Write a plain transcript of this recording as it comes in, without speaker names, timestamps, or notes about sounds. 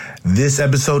This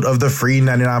episode of the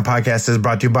FREE99 podcast is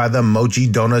brought to you by the Mochi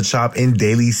Donut Shop in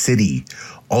Daly City.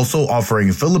 Also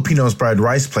offering Filipino-inspired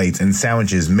rice plates and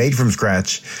sandwiches made from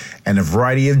scratch and a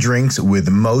variety of drinks with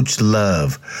Moch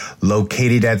Love.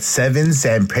 Located at 7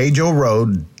 San Pedro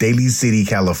Road, Daly City,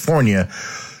 California.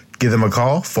 Give them a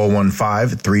call,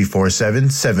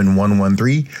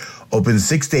 415-347-7113. Open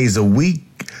 6 days a week,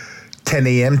 10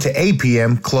 a.m. to 8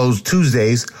 p.m. Closed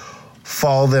Tuesdays.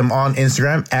 Follow them on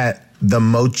Instagram at the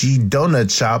Mochi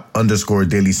Donut Shop _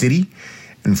 Daly City.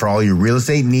 And for all your real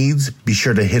estate needs, be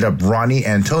sure to hit up Ronnie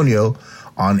Antonio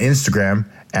on Instagram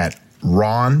at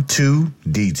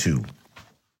Ron2D2.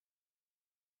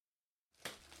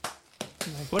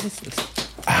 What is this?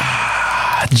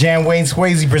 Jan Wayne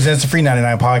Swayze presents the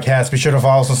FREE99 podcast. Be sure to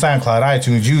follow us on SoundCloud,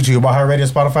 iTunes, YouTube, iHeartRadio,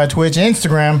 Spotify, Twitch,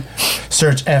 Instagram.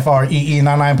 Search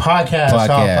FREE99 podcast. Shout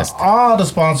out to all the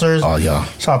sponsors. Oh, yeah.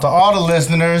 Shout out to all the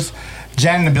listeners.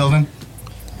 Jan in the building.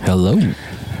 Hello.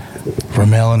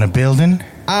 Ramel in the building.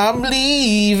 I'm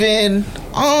leaving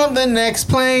on the next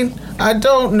plane. I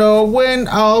don't know when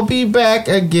I'll be back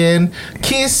again.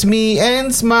 Kiss me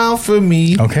and smile for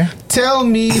me. Okay. Tell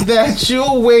me that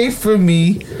you'll wait for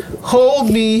me.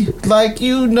 Hold me like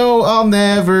you know I'll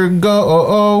never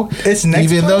go. It's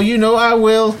next even plane? though you know I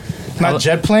will. Not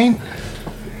jet plane?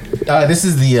 This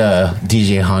is the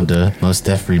DJ Honda Most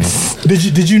Def remix.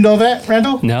 Did you know that,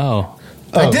 Randall? No.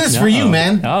 I did this for you,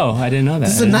 man. Oh, I didn't know that.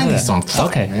 This is a 90s song.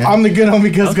 Okay. Man. I'm the good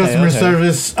homie customer Okay.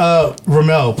 service.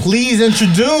 Ramel, please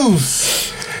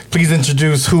introduce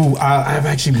who I've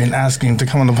actually been asking to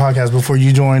come on the podcast before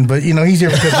you joined, but you know he's here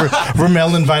because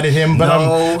Ramel invited him. But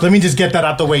No. let me just get that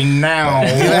out the way now.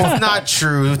 That's not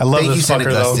true. I love Thank you, this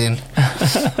Senator fucker, Dustin.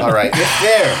 All right. If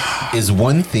there is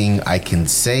one thing I can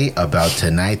say about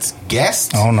tonight's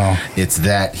guest, Oh, no. it's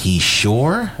that he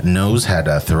sure knows how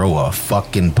to throw a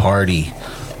fucking party.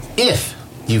 If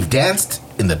you've danced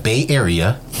in the Bay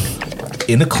Area,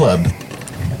 in a club,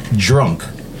 drunk,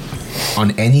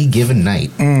 on any given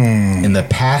night in the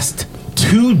past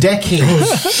 2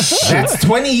 decades, that's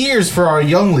 20 years for our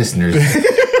young listeners.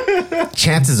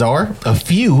 Chances are a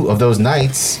few of those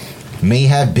nights may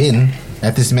have been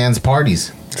at this man's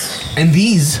parties, and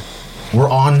these were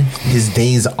on his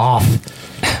days off.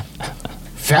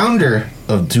 Founder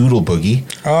of Doodle Boogie,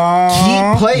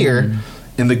 key player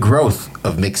in the growth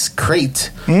of Mixed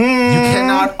Crate. You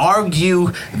cannot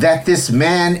argue that this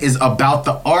man is about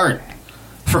the art.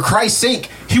 For Christ's sake,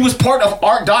 he was part of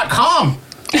art.com.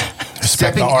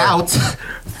 Stepping out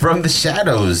from the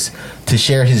shadows to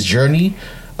share his journey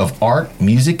of art,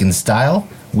 music, and style,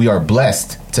 we are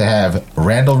blessed to have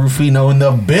Randall Rufino in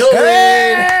the building.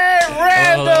 Hey,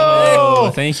 Randall! Oh,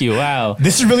 thank you. Wow.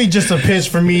 This is really just a pitch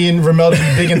for me and Ramel to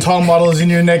be big and tall models in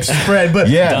your next spread. But,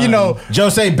 Yeah. you know,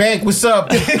 Jose Bank, what's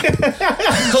up?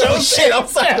 Oh, shit, I'm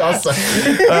sorry. That's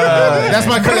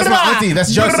my auntie.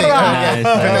 That's Jose.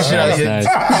 Nice, nice.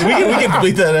 We can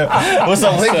bleep that out. What's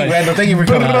up? Thank you, Randall. Thank you for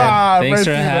coming on. Thanks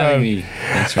for having me.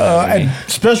 And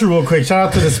special real quick, shout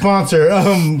out to the sponsor,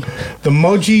 the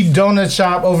Mochi Donut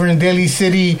Shop over in Daly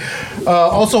City.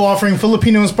 Also offering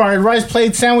Filipino-inspired rice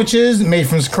plate sandwiches made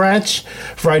from scratch.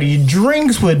 Variety of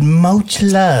drinks with Moch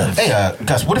Love. Hey,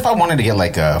 Gus, what if I wanted to get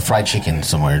like fried chicken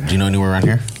somewhere? Do you know anywhere around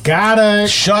here? Got it.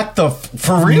 Shut the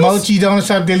for real. Mochi Donut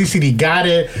Shop, Daly City. Got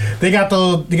it. They got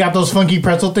those funky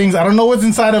pretzel things. I don't know what's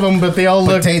inside of them, but they all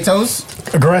look Potatoes,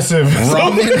 aggressive.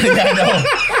 ramen. I know.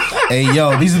 Hey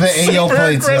yo, these are the Ayo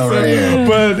plates over here.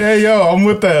 But hey yo, I'm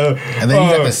with the. And then you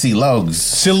got the silogs.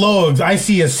 Silogs. I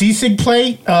see a sisig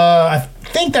plate. I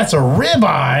think that's a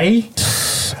ribeye.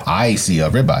 I see a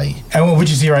ribeye. And what would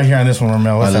you see right here on this one,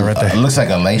 Ramel? What's that right It there? looks like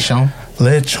a lechon.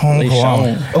 Lechon.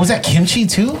 Lechon. Oh, was that kimchi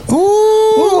too?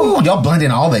 Ooh. Y'all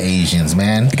blending all the Asians,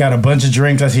 man. Got a bunch of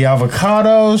drinks. I see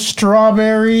avocado,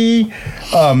 strawberry,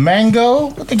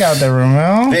 mango. What they got there,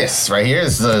 Ramel? This right here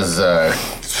is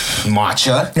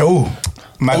matcha. Oh,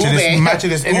 match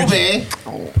this energy.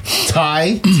 Ube,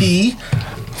 Thai tea,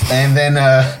 and then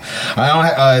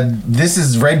this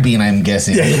is red bean, I'm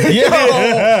guessing. Yo,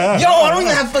 I don't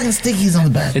even have fucking stickies on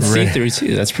the back. It's see-through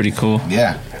too. That's pretty cool.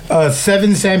 Yeah.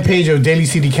 7 San Pedro, Daly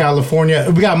City, California.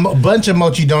 We got a bunch of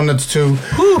mochi donuts too.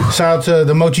 Shout out to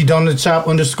the Mochi Donut Shop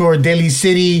 _ Daly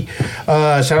City.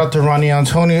 Shout out to Ronnie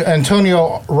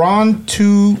Antonio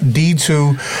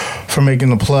Ron2D2. for making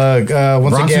the plug.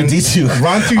 Once Ron again, 2D2.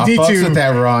 Ron I fucks 2D2. with that,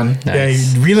 Ron.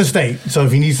 Nice. Yeah, real estate. So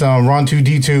if you need some, Ron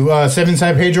 2D2. 7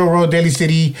 San Pedro Road, Daly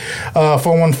City,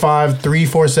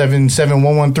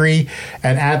 415-347-7113.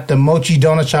 And at the Mochi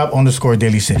Donut Shop _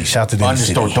 Daly City. Shout out to Daly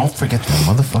Underscore. City. Don't forget the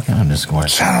motherfucking underscore.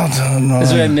 Shout out to them.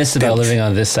 That's what I miss about living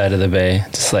on this side of the bay.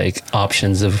 Just like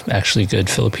options of actually good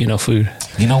Filipino food.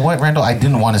 You know what, Randall? I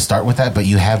didn't want to start with that, but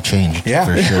you have changed. Yeah.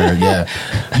 For sure. Yeah.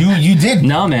 You did.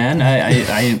 No, man.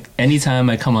 I anytime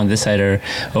I come on this side or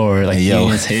like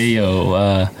Hey,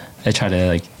 yo. I try to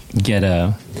like get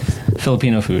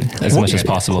Filipino food as much as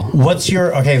possible. What's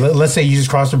your let's say you just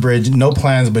crossed the bridge, no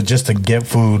plans, but just to get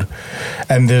food,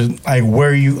 and there's where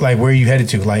are you headed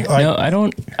to? No, I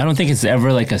don't think it's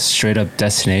ever like a straight up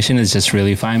destination. It's just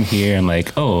really if I'm here and I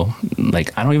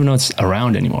don't even know it's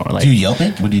around anymore. Like, Do you Yelp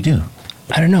it? What do you do?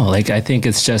 I don't know. Like, I think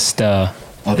it's just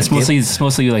it's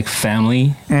mostly like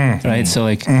family, right? So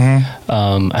like I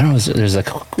don't know. Was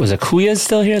a Kuya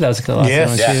still here? That was like the last Yes.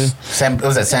 one Yes.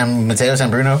 Was that San Mateo, San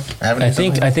Bruno Avenue? I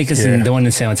think it's Yeah. the one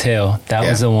in San Mateo. That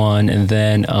was Yeah. the one, and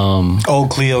then Old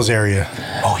Cleo's area?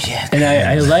 Oh yeah. and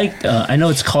I like I know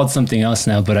it's called something else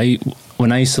now, but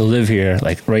when I used to live here,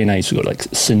 like Ray and I used to go to like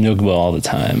Sinugba all the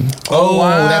time. Oh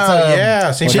wow. That's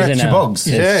yeah. What is it now? Chibogs. It's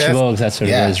Yeah, Chibogs, that's what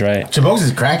Yeah. it is, right? Chibogs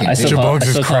is cracking. I dude. still call Chibogs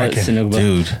is it cracking. Sinugba.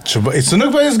 Dude.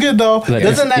 Sinugba is good though. Like,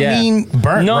 Doesn't that yeah. mean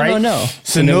burnt? No, right? no.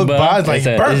 Sinugba is like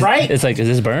burnt, right? It's like, is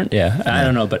this burnt? Yeah. I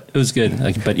don't know, but it was good.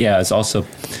 Like, but yeah, it's also,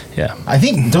 yeah. I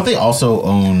think don't they also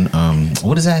own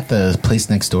what is that? The place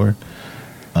next door?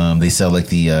 They sell like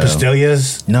the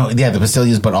Pastillas, No, yeah, the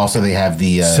Pastillas, but also they have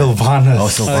the Sylvanas. Oh,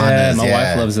 Oh, yeah, Sylvanas. my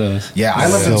wife loves those. Yeah, I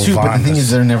love them too, but the thing Sylvanas.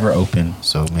 is they're never open.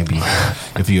 So maybe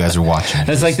if you guys are watching.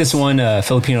 That's like this one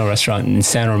Filipino restaurant in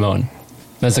San Ramon.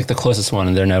 That's like the closest one,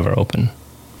 and they're never open.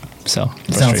 So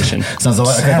frustration. Sounds a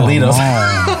lot like Carlitos.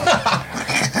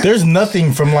 There's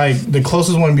nothing from the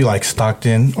closest one would be like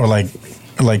Stockton or like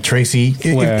Tracy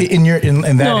Where? in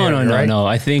that No, area, right? no.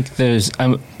 I think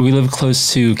we live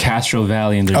close to Castro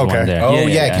Valley, and there's Okay. one there. Oh,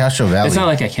 yeah, Castro Valley. It's not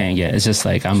like I can't get. It's just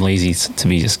like I'm lazy to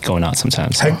be just going out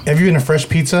sometimes. So. Have you been to Fresh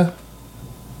Pizza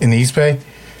in the East Bay?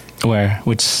 Where?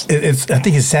 Which? I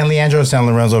think it's San Leandro or San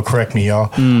Lorenzo. Correct me,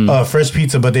 y'all. Fresh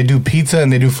Pizza, but they do pizza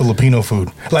and they do Filipino food,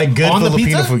 like good On the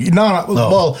Filipino pizza? food. No,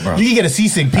 well, bro. you can get a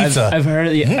sisig pizza. I've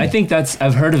heard. Yeah, I think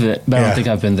I've heard of it, but I Yeah. don't think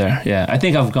I've been there. Yeah, I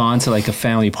think I've gone to like a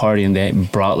family party and they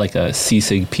brought like a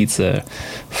sisig pizza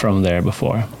from there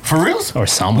before For reals? or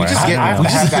somewhere. just I get- have we to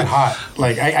just- have that hot.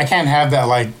 Like I can't have that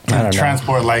I don't know.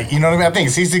 transport. Like you know what I mean? I think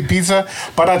sisig pizza.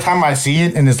 By the time I see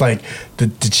it and it's like the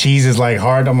cheese is like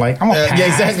hard, I'm like I'm gonna pass. Yeah,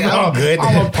 exactly. bro. I'm good.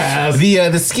 I'm gonna pass.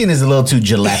 The skin is a little too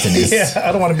gelatinous. Yeah,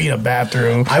 I don't want to be in a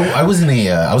bathroom. I was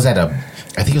I was at I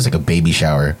think it was like a baby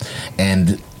shower,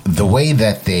 and the way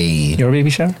that they Your baby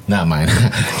shower? not mine.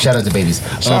 Shout out to babies.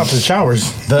 Shout out to the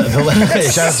showers. The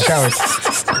shout out to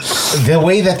showers. The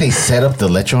way that they set up the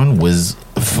lechon was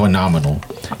phenomenal.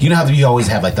 You know how you always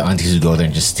have like the aunties who go there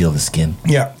and just steal the skin.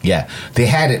 Yeah. Yeah, they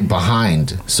had it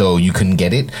behind so you couldn't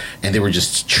get it, and they were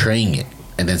just traying it,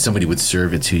 and then somebody would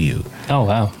serve it to you. Oh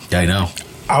wow. Yeah, I know.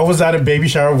 I was at a baby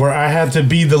shower where I had to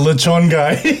be the lechon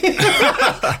guy.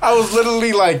 I was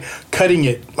literally like cutting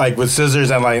it like with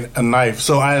scissors and like a knife,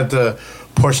 so I had to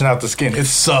portion out the skin. It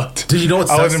sucked. Dude, you know what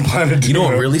sucks? I wasn't planning to You know do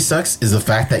what it. really sucks is the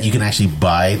fact that you can actually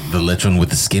buy the lechon with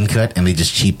the skin cut, and they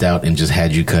just cheaped out and just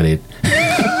had you cut it.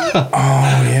 Oh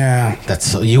yeah. That's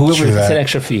so you will. True It's that. an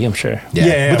extra fee, I'm sure.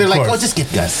 Yeah, but they're of like, course. oh, just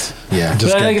get Gus. Yeah,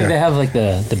 Just But I get think there. they have like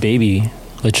the baby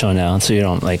lechon now, so you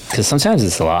don't like because sometimes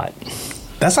it's a lot.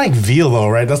 That's like veal though,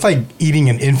 right? That's like eating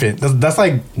an infant. That's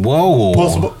like whoa,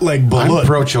 like I'm balut.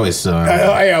 pro-choice.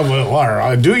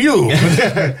 Do you?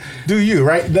 Do you?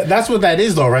 Right? That's what that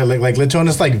is, though, right? Like lechon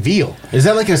is like veal, Is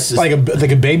that like a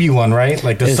like a baby one, right?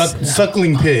 Like the It's-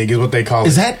 suckling pig is what they call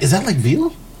is it. that like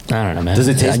veal? I don't know, man. Does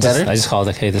it taste I just, better? I just called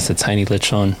it, okay, this is a tiny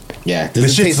lechon. Yeah,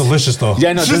 This shit's delicious, though.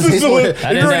 Yeah, no, This does it is taste more- delicious.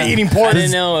 I You're already know, eating pork. I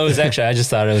didn't know it was extra. I just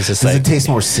thought it was just Does like it taste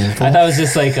more sinful? I thought it was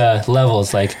just like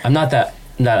levels. Like I'm not that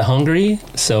hungry,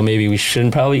 so maybe we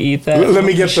shouldn't probably eat that. Let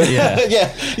me get the Yeah.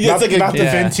 yeah, not the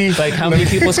Yeah. venti. Like how many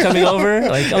people's coming over?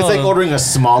 Like It's like ordering a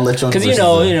small lechon. because you versus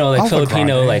know, a- like Alpha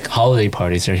Filipino Grande. like holiday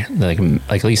parties are like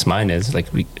at least mine is like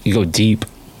you go deep.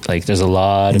 Like there's a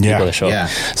lot of Yeah. people that show Yeah. up.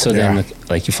 So then Yeah.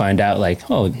 like you find out like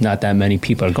not that many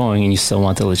people are going and you still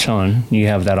want the lechon. You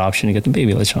have that option to get the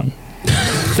baby lechon.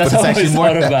 That's how I actually always more-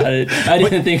 thought about it. I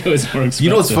didn't think it was more expensive. You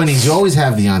know what's funny is you always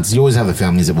have the aunts, you always have the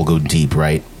families that will go deep,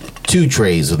 right? 2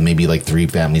 trays with maybe like 3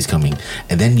 families coming,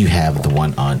 and then you have the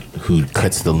one aunt who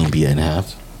cuts the lumpia in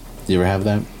half. You ever have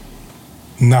that?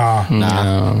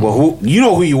 Nah. Well, you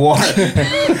know who you are.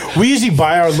 We usually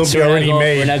buy our lumpia So already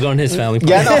made. We're not going to his family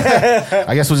party. Yeah, no.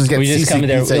 I guess we'll just get We just come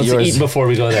there. pizza at Let's yours. eat before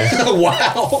we go there.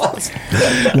 Wow.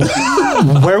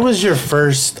 Where was your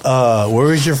first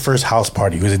house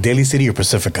party? Was it Daly City or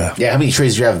Pacifica? Yeah, how many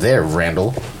trays do you have there,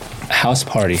 Randall? House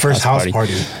party. First house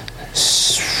party.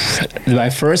 My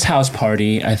first house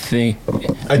party, I think,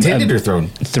 Attended or thrown?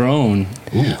 thrown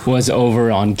was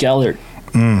over on Gellert,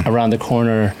 around the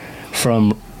corner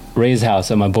from Ray's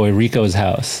house and my boy Rico's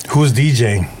house. Who's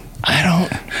DJing? I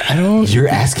don't. You're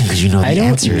asking because you know the I don't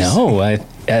answers. know.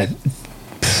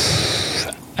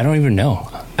 I don't even know.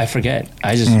 I forget.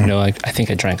 I just know. I think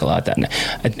I drank a lot that night.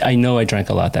 I know I drank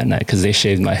a lot that night because they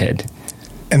shaved my head.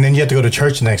 And then you have to go to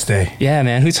church the next day. Yeah,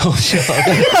 man. Who told you?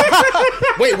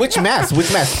 Wait, which mass?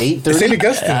 8:30? St.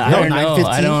 Augustine. I don't know. 9:15?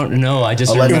 I don't know. I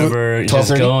just 11, remember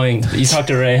just 12:30? going. You talked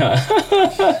to Ray, huh?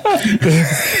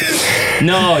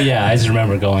 No, yeah. I just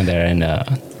remember going there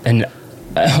and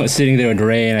I was sitting there with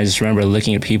Ray and I just remember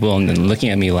looking at people and then looking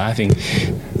at me laughing.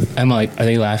 I'm like, are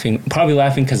they laughing? Probably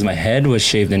laughing because my head was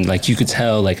shaved and like you could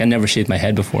tell like I never shaved my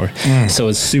head before, so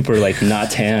it's super like not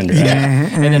tanned. Right?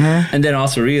 And then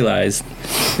also realized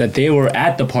that they were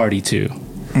at the party too.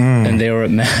 And they were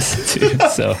at mass too,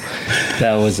 so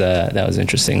that was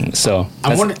interesting. So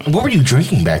I wonder, what were you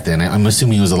drinking back then? I'm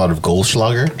assuming it was a lot of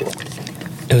Goldschlager.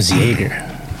 it was Jaeger.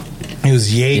 It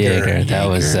was Jaeger. Jaeger. That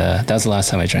was the last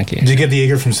time I drank it. Did you get the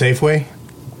Jaeger from Safeway?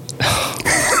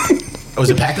 Was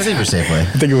it Pack the Save or Safeway? I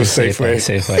think it was Safeway.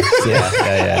 Safeway.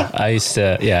 Yeah. I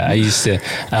used to.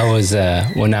 I was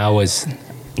when I was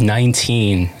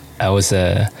 19. I was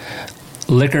a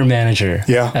liquor manager.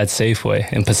 Yeah. At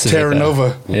Safeway in Pacifica. Terra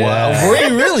Nova. Yeah. Wow. Were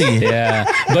you really? Yeah,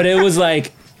 but it was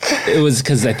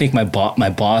because I think my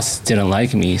boss didn't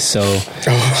like me, so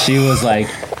she was like,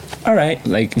 "All right,"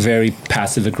 like very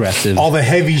passive aggressive. All the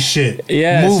heavy shit.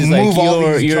 Yeah, she's like, all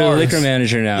these you're a jars. liquor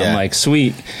manager now. Yeah. I'm like,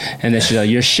 sweet. And then she's like,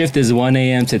 your shift is 1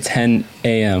 a.m. to 10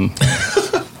 a.m.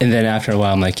 And then after a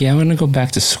while, I'm like, yeah, I'm gonna go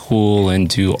back to school and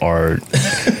do art.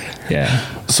 Yeah.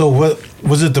 So what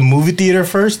was it? The movie theater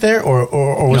first there, or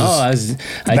was No,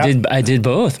 it? I did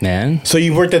both, man. So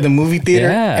you worked at the movie theater,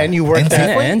 Yeah. and you worked at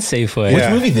And Safeway. Yeah. Which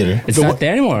movie theater? It's The not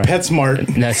there anymore.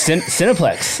 PetSmart, That's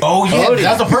Cineplex. Oh, yeah. Odin.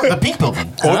 That was the pink building.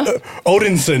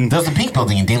 Odinson, That was the pink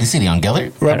building in Daly City on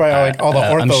Gellert. right by like all the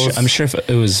I'm orthos. I'm sure if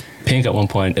it was pink at one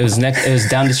point. It was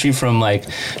down the street from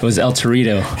it was El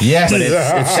Torito. Yes. But it's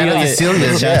Shout out to Celia's.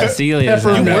 Celia's, Shout out yeah. to Celia's.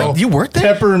 Peppermill. You worked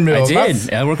there? Peppermill. I did. That's-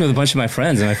 I worked with a bunch of my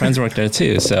friends, and my friends worked there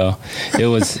too. So it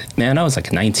was, man, I was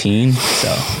like 19. So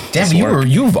Damn, it's work,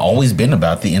 you've always been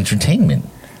about the entertainment.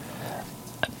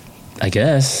 I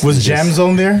guess. Was It's Jam just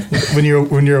Zone there when you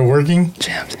were working?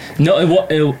 Jams? No,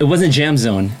 it wasn't Jam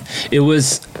Zone. It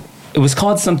was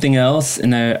called something else,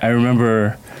 and I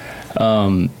remember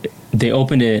they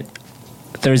opened it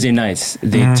Thursday nights.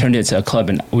 They turned it to a club,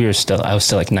 and I was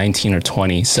still like 19 or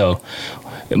 20. So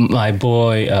my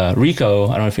boy Rico,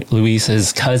 I don't know if Luis,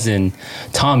 his cousin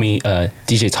Tommy,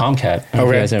 DJ Tomcat. I don't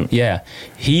know if you guys remember. Yeah,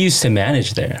 he used to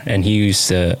manage there, and he used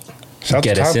to Shout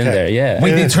get to us in Tomcat. there. Yeah,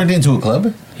 Wait, they turned it into a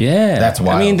club? yeah, That's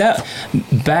wild. I mean, that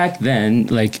back then,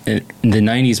 like in the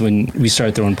 90s when we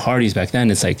started throwing parties back then,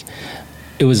 it's like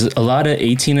it was a lot of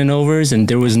 18 and overs, and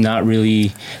there was not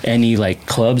really any like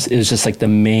clubs. It was just like the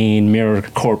main Mirror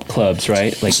Corp clubs,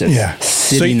 right? Like the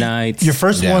City Nights. Your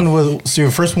first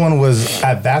one was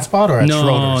at that spot or at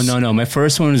Schroeder's? No. My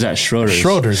first one was at Schroeder's.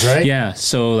 Schroeder's, right? Yeah.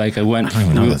 So like I went. I don't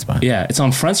even know that spot. Yeah, it's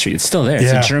on Front Street. It's still there. It's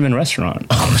Yeah. a German restaurant.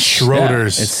 Oh,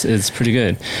 Schroeder's. Yeah, it's pretty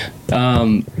good.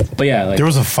 But yeah, like There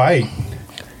was a fight.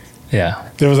 yeah.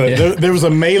 There was a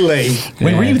melee.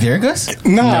 Wait, were you there, Gus?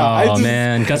 No, No,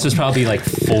 man. Gus was probably like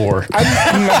 4.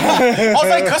 I was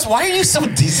like, Gus, why are you so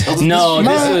detailed? No,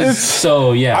 No, this was it's-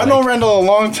 so yeah. I know Randall a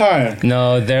long time.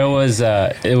 No, there was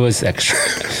it was extra.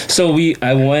 So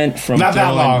I went from Not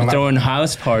that long. throwing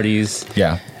house parties,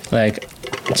 Yeah. like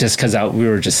just because we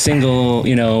were just single,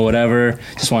 whatever.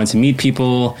 Just wanted to meet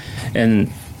people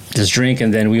and just drink,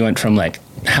 and then we went from like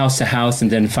house to house, and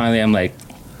then finally I'm like,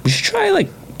 we should try like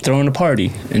throwing a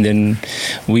party, and then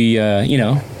we, Did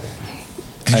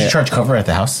you charge cover at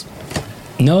the house?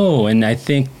 No, and I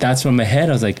think that's when my head,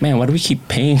 I was like, man, why do we keep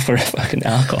paying for fucking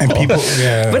alcohol? And people,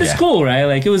 yeah. But it's cool, right?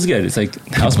 Like, it was good. It's like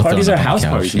house People parties throwing are up on house the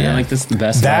couch, parties, man. yeah. Like, this is the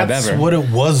best vibe That's ever. what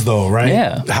it was, though, right?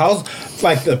 Yeah. House,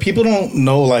 like the people don't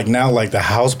know, like now, like the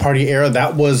house party era.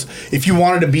 That was if you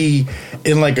wanted to be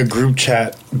in like a group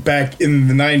chat back in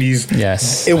the 90s.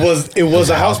 Yes. it was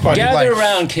a house party. Gather like,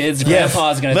 around, kids. yes,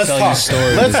 Grandpa's going to let's tell talk. you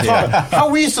stories. Let's Yeah. talk. How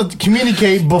we used to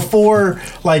communicate before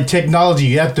like technology.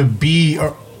 You have to be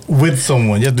with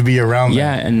someone. You have to be around.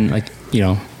 Yeah, and like,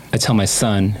 I tell my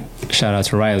son, shout out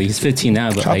to Riley, he's 15 now,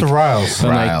 but Shout out to Riles. but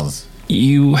Riles.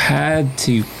 you had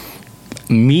to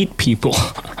meet people.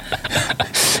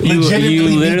 you Legitimately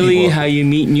meet literally, people. how you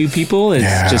meet new people is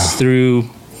Yeah. just through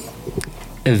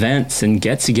events and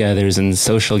get-togethers and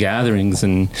social gatherings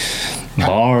and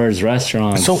bars,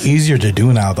 restaurants. So easier to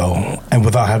do now, though, and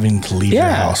without having to leave your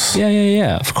house.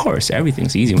 Yeah. Of course,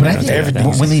 everything's easy. But when I you're think not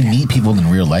together. when they meet people in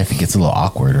real life, it gets a little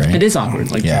awkward, right? It is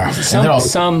awkward. Like Yeah. And they're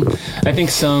all- I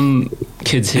think some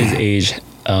kids his age,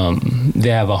 they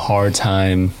have a hard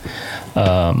time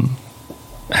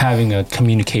having a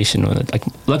communication with it. Like,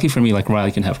 lucky for me, like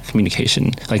Riley can have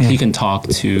communication. Like he can talk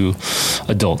to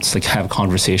adults, like have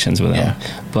conversations with them.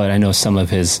 But I know some of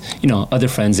his, other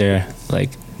friends there, like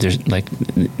there's like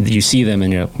you see them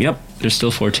and you're like, yep, they're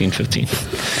still 14, 15.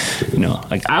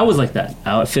 Like I was like that.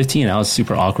 At 15, I was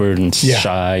super awkward and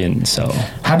shy, and so.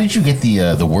 How did you get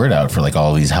the word out for like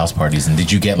all these house parties? And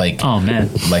did you get like Oh man,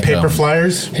 like Paper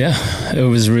flyers. yeah, it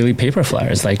was really paper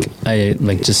flyers. Like I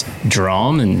just draw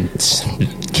them and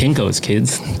Kinko's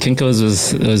kids. Kinko's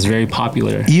was very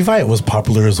popular. Evite was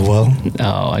popular as well.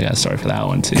 Oh, I got a story for that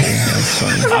one too. That's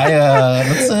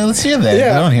funny. let's hear that.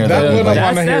 Yeah, I don't hear that that. one I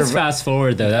wanna hear. That's fast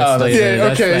forward though. That's like, yeah,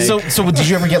 that's okay. like, So did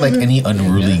you ever get like any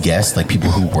unruly guests, like people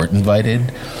who weren't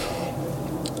invited,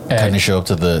 kind of show up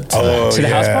to the To the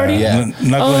house party? Yeah.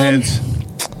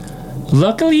 Knuckleheads.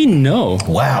 luckily, no.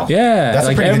 Wow. Yeah, That's a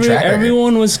like pretty good track record.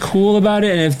 everyone was cool about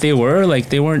it, and if they were, like,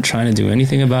 they weren't trying to do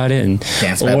anything about it, and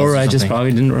Dance battles or or I just something.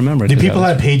 probably didn't remember. Did 'cause people I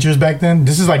have pagers back then?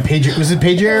 This is like pager. Was it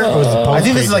pager era or was it I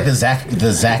think this is post-pager? like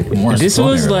the Zach Morris. This phone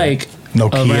was era. like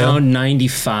Nokia? around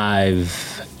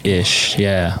 95-ish.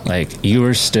 Yeah, like you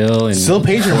were still in Still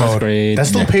pager fourth mode. grade. That's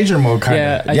still pager mode, kind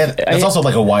Yeah, of. yeah, that's also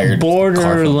like a wired car phone.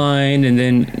 borderline, and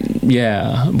then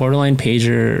borderline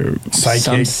pager.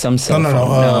 Sidekick? Some cell No,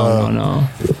 phone. No.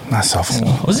 Not cell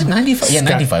phone. Was it 95? Yeah,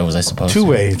 95 was I suppose. Two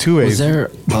way. Was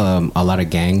there a lot of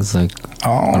gangs like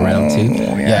around too?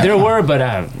 Yeah. There were, but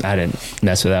I didn't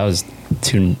mess with that. I was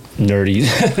too nerdy.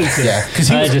 Yeah,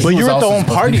 because I just- But you were also throwing supposed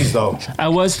to be- parties though. I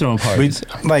was throwing parties.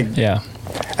 Like Yeah.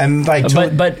 and like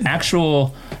But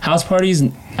actual house parties,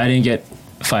 I didn't get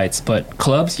fights. But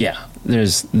clubs, yeah,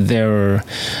 that's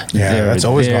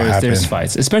always gonna happen. There's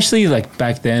fights, especially like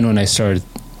back then when I started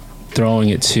throwing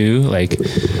it too. Like,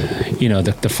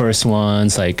 the first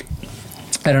ones. Like,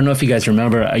 I don't know if you guys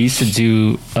remember. I used to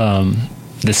do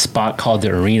this spot called the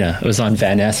Arena. It was on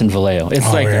Van Ness and Vallejo. It's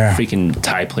Oh, like yeah. a freaking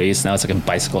Thai place now. It's like a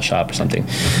bicycle shop or something.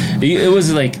 It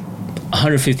was like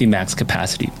 150 max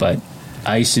capacity, but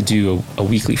I used to do a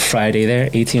weekly Friday there,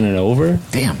 18 and over.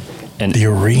 Damn. And the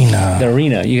arena. the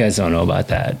Arena, you guys don't know about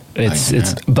that.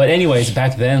 It's but anyways,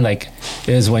 back then, like,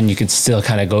 it was when you could still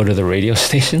kind of go to the radio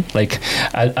station. Like,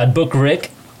 I'd book Rick,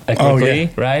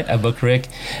 quickly, right? I'd book Rick,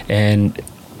 and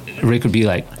Rick would be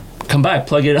like, "Come by,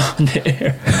 plug it on the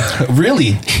air."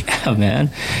 Really? Yeah, man.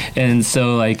 And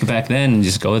so, like, back then,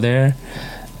 just go there,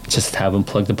 just have him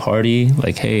plug the party,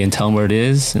 like, hey, and tell him where it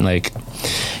is, and like,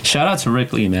 shout out to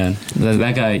Rick Lee, man.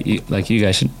 That guy, like, you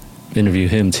guys should interview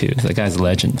him too. That guy's a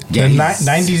legend. The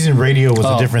 90s and radio was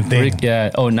a different thing. Rick, yeah.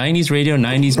 90s radio,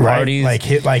 90s Right, parties.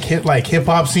 like hip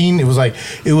hop scene. It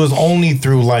was only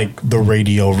through like the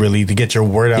radio really to get your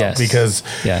word out Yes. because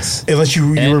Yes. unless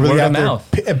you And were really word out of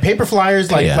there, mouth. paper flyers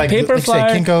like paper like flyer.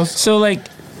 say Kinko's. So like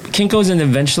Kinko's, and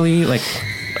eventually like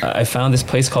I found this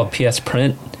place called PS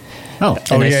Print. Oh.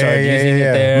 And I started using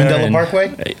it there. Mandela and-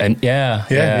 Parkway. And yeah.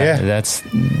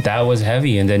 That was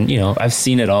heavy. And then I've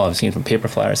seen it all. I've seen from paper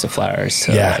flyers to flyers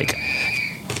to like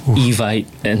Evite,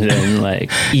 and then like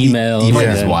emails. Evite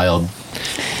and is then- wild.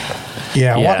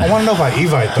 Yeah, I want to know about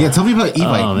Evite though. Yeah, tell me about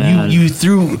Evite. Oh, man. You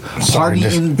threw party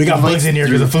this- in. we got bugs in here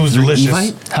 'cause the food's delicious.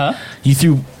 Evite? Huh? You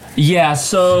threw. Yeah.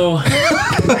 So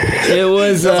it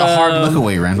was. That's a hard look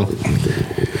away, Randall.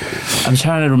 I'm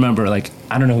trying to remember. Like,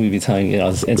 I don't know who you'd be telling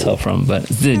this intel from, but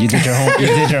you did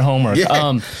your homework.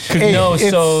 Yeah. Hey,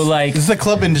 So like, this is the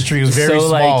club industry was very so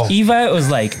small. like Evite was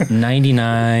like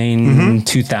 99,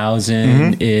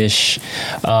 2000 ish,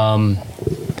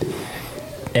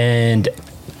 and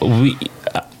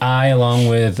I along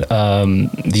with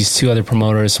these two other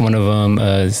promoters, one of them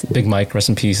Big Mike, rest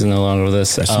in peace, is no longer with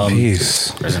us.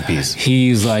 Peace. Rest in peace.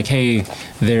 He's like, hey,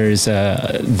 there's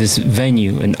this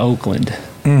venue in Oakland.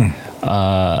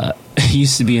 It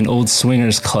used to be an old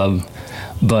swingers club,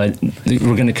 but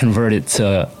we're gonna convert it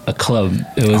to a club.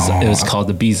 It was called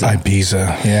Ibiza.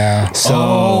 Ibiza, yeah.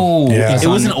 So Yeah. It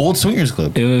was an old swingers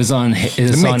club. it was on makes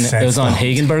sense, though.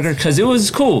 Hagenberger, because it was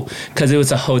cool, because it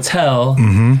was a hotel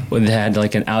where they had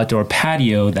like an outdoor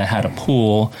patio that had a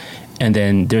pool, and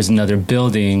then there's another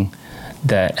building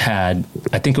that had,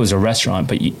 I think it was a restaurant,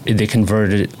 but they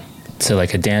converted it to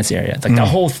like a dance area, like the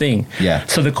whole thing. Yeah.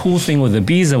 So the cool thing with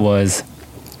Ibiza was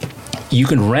you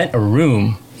could rent a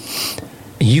room.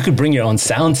 You could bring your own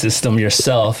sound system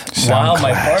yourself while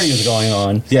my party is going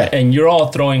on. Yeah. And you're all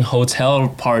throwing hotel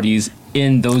parties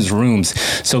in those rooms.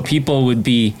 So people would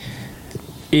be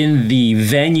in the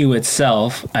venue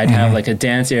itself. I'd have like a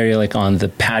dance area like on the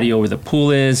patio where the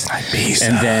pool is.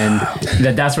 And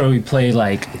then that's where we play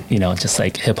like, you know, just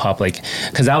like hip hop, like,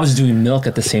 because I was doing Milk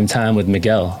at the same time with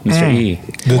Miguel, Mr. E.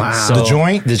 The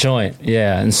joint? The joint,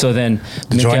 yeah. And so then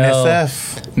Joint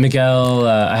SF. Miguel,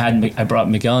 I brought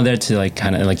Miguel in there to like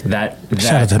kind of like that.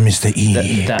 Shout out to Mr.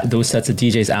 E. Those sets of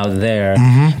DJs out there,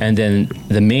 and then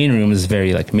the main room is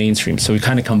very like mainstream. So we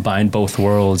kind of combined both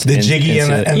worlds. The Jiggy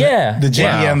and the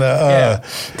Jiggy and the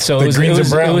So the it greens and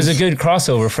was browns. a good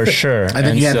crossover for sure. And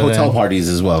then you had so hotel parties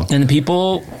as well. and the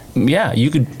people, you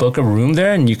could book a room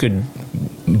there and you could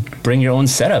bring your own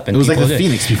setup. And It was like people the did.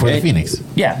 Phoenix before the Phoenix.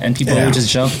 Yeah, and people would just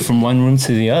jump from one room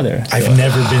to the other. I've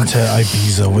never been to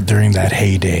Ibiza during that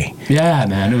heyday. Yeah,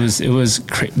 man, it was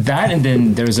that, and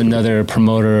then there was another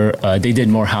promoter. They did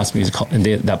more house music, and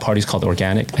that party's called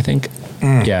Organic, I think.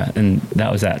 Yeah, and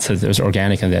that was that. So there was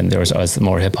Organic, and then there was us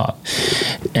more hip hop,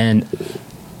 and.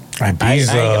 Ibiza.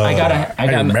 I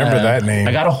remember that name.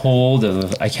 I got a hold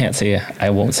of. I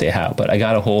won't say how, but I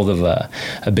got a hold of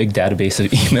a big database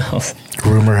of emails.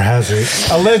 Rumor has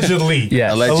it. Allegedly.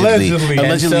 Yeah, Allegedly.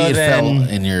 Allegedly, so it then- fell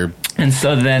in your And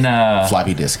so then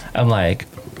floppy disk. I'm like,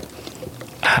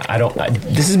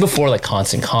 this is before like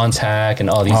Constant Contact and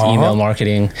all these email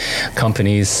marketing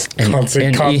companies. And,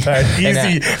 Constant Contact.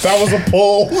 Easy. That was a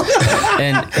poll.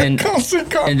 And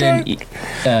Constant Contact. and then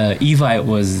Evite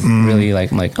was really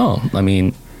like, I'm like, oh, I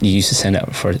mean, you used to send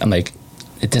out for. I'm like,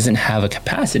 it doesn't have a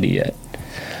capacity yet.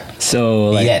 So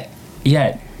like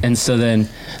yet. And so then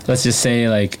let's just say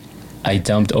like I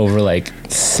dumped over like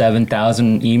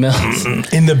 7,000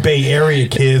 emails In the Bay Area,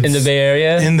 kids. in the Bay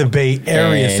Area. In the Bay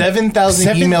Area. And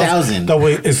 7,000 emails 7,000. that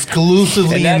were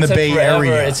exclusively in the Bay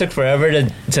Area. It took forever to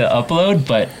upload,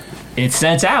 but it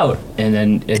sent out, and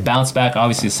then it bounced back.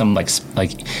 Obviously, some like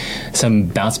some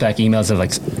bounce back emails of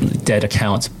like dead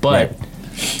accounts, but.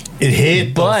 It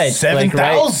hit But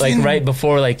 7,000. right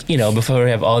before before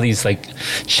we have all these like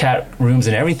chat rooms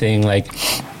and everything, like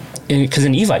because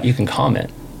in Evite you can comment.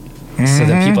 So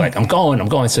then people are like, I'm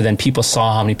going. So then people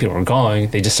saw how many people were going.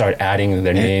 They just started adding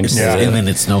their names. Yeah. And then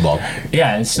it snowballed.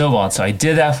 Yeah, and snowballed. So I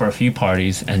did that for a few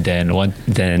parties, and then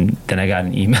then I got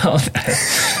an email.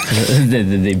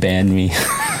 They banned me.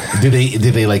 Did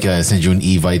they like send you an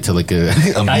invite to like a I just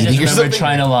meeting or remember something?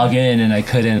 trying to log in, and I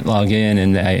couldn't log in,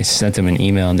 and I sent them an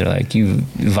email, and they're like, "You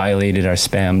violated our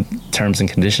spam terms and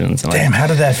conditions." I'm Damn, like, how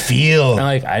did that feel? I'm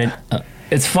like, I didn't.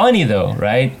 It's funny though,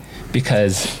 right?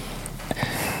 Because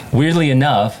weirdly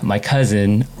enough, my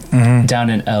cousin down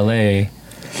in LA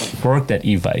worked at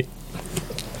Evite.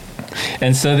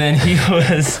 And so then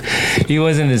he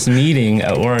was in this meeting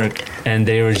at work, and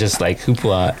they were just like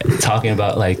hoopla talking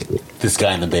about like This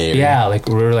guy in the Bay Area. yeah, like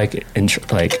we were like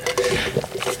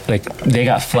like they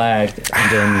got flagged,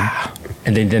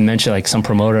 and they didn't mention like some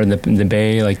promoter in the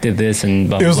Bay like did this and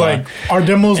blah, It was blah, like our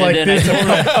demos And like then this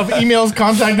of emails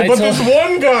contacted, I but told- this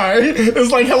one guy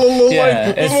is like hella low. Yeah,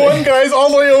 Like this it's- one guy's all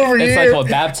the way over It's here. like what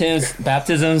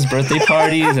baptisms, birthday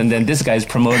parties, and then this guy's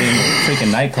promoting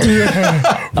freaking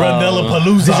nightclubs. Randall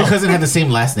Does your Palooza. cousin have the same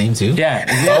last name too? Yeah.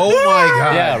 Oh my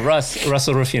god. Yeah,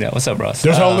 Russell Rufino. What's up, Russ?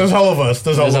 There's hell of us.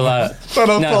 There's There's a hell of lot. us. Shout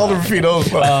out to all the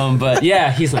Rufinos. But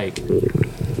yeah, he's like,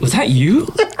 was that you?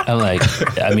 I'm like,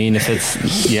 I mean, if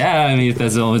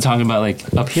that's what we're talking about,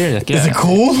 like up here. Like, yeah. Is it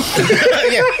cool?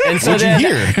 And so What'd you then,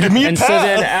 hear? Give me a and so pass.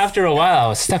 then after a while, I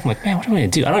was stuck. I'm like, man, what am I gonna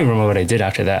do? I don't even remember what I did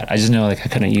after that. I just know like I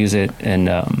couldn't use it, and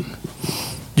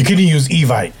You couldn't use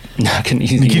Evite. I couldn't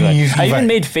use couldn't Evite. use I Evite. even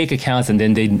made fake accounts, and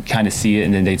then they'd kind of see it,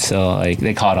 and then they'd still like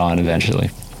they caught on eventually.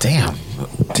 Damn.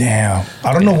 Damn.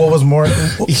 I don't know what was more.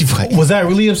 Evite. Was that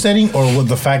really upsetting, or was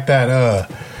the fact that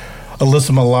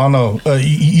Alyssa Milano,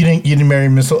 you didn't marry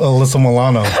Miss Alyssa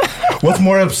Milano? What's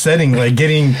more upsetting, like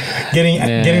getting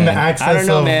the access? I don't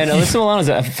know, of, man. Alyssa Milano's.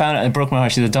 I found it broke my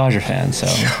heart. She's a Dodger fan, so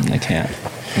I can't.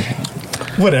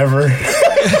 Whatever.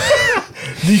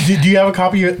 Do you have a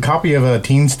copy of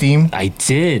Teen Steam? I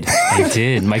did.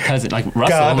 My cousin, like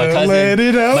Russell, Gotta let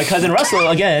it out. my cousin Russell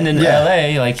again in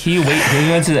LA. Like he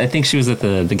went to. I think she was at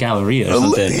the Galleria or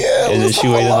something. yeah, and then she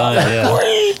waited in line. Yeah.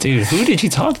 Wait. Dude, who did you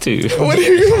talk to? What do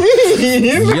you mean?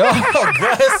 Yo,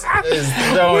 Gus is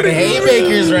throwing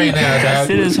haymakers right now, Gus dog.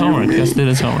 did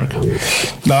his homework.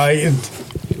 Nah,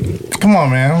 come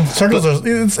on, man. Circles are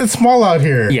it's small out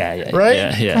here. Yeah,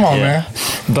 right. Yeah, come on, yeah. man.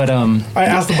 But I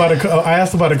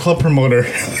asked about a club promoter.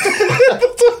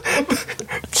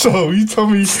 So you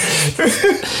told me.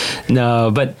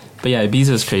 No, but yeah, Ibiza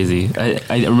was crazy.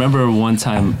 I remember one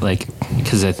time, like,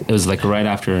 because it was like right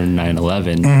after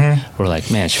 9/11, we're like,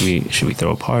 man, should we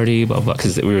throw a party, blah blah,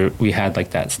 because we had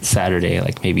like that Saturday,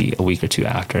 like maybe a week or two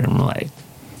after, and we're like,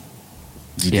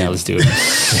 yeah, let's do it.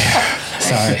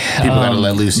 Sorry, People gotta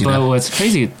let loose. You but know? what's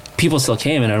crazy, people still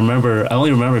came, and I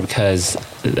only remember because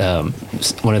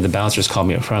one of the bouncers called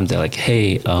me up front. They're like,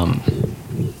 hey,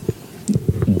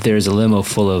 there's a limo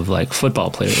full of like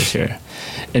football players here.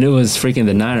 And it was freaking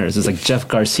the Niners. It's like Jeff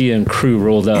Garcia and crew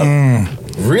rolled up.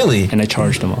 Really? And I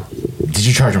charged them all. Did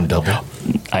you charge them double?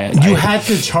 You had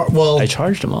to charge. Well, I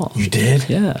charged them all. you did.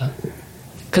 Yeah.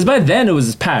 Because by then it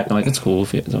was packed. I'm like, it's cool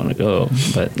if you guys want to go.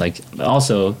 But like,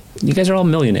 also, you guys are all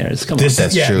millionaires. Come on. That's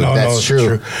true. That's it's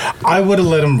true. I would have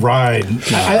let him ride.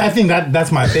 I think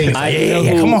that's my thing. It's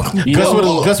like, come on.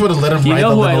 Gus would have let him ride the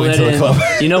limo into the club.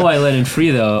 You know who I let in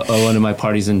free, though? One of my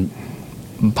parties in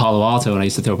Palo Alto when I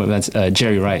used to throw up events,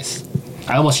 Jerry Rice.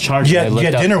 I almost charged him. You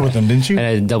had dinner with him, didn't you? And I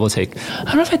had a double take. I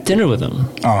don't know if I had dinner with him.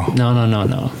 Oh.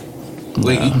 No.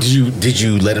 Wait, did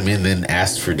you let him in then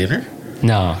ask for dinner?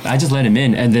 No, I just let him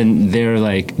in, and then they're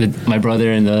like, my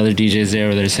brother and the other DJs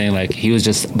there, they're saying like he was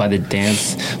just by the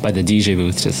DJ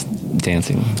booth, just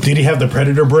dancing. Did he have the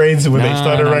Predator braids when they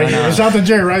started right here? Shout out to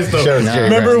Jerry Rice though.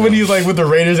 Remember when he was like with the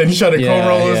Raiders and he tried to comb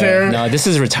roll his hair? No, this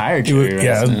is retired Jerry Rice.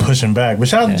 Yeah, pushing back. But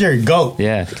shout out to Jerry Goat.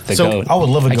 Yeah, the so goat. I would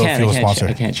love a goat fuel sponsor.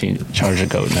 I can't charge a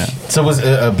goat now. So was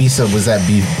Ibiza? Was that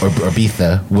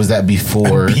Ibiza? Was that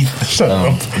before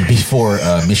before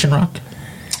Mission Rock?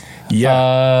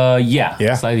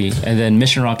 Yeah, slightly. And then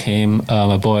Mission Rock came.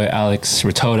 My boy Alex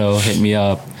Rototo hit me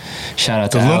up. Shout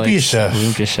out to Alex,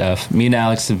 Olympia chef. Me and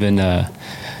Alex have been.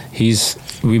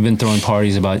 We've been throwing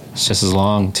parties about just as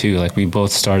long too. Like we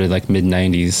both started like mid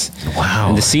 '90s. Wow.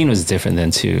 And the scene was different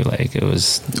then too. Like it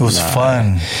was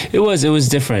fun. It was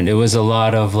different. It was a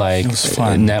lot of like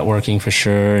networking for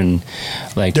sure, and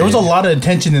like there was a lot of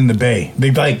attention in the Bay.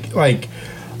 They like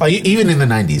even in the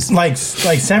 90s. Like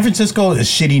San Francisco is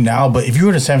shitty now, but if you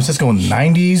were to San Francisco in the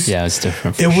 90s, yeah, it's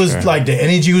different. It was like the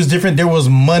energy was different. There was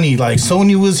money. Like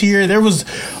Sony was here. There was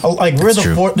like we're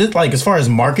the fourth. Like as far as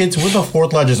markets, we're the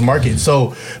fourth largest market.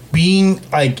 So being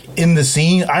like in the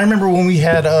scene, I remember when we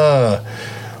had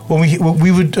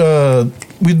we would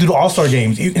do the All-Star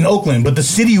games in Oakland, but the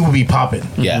city would be popping.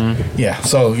 Yeah. Yeah.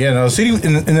 So, city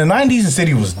in the 90s, the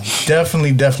city was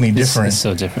definitely different. It's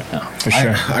so different now, for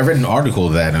sure. I read an article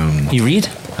that... you read?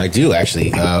 I do,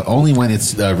 actually. Only when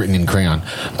it's written in crayon.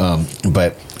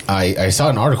 But I saw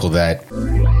an article that...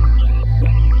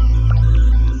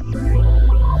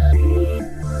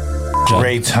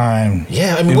 Great time.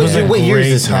 Yeah, I mean, what year is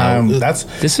this now?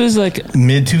 This was like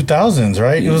mid 2000s,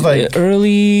 right? It was like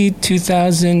early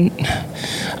 2000.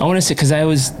 I want to say because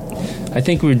I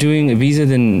think we were doing Ibiza,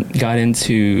 then got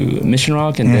into Mission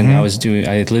Rock, and then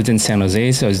I lived in San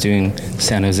Jose, so I was doing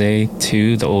San Jose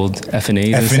too, the old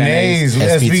FNAs. FNAs,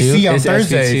 SBC on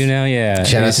Thursdays. SB2 now, yeah.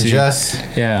 Shout out to Just.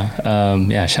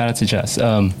 Yeah, shout out to Just.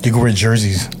 You can wear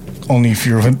jerseys. Only if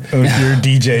you're a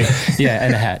DJ. Yeah,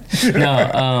 and a hat.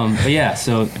 No, but yeah,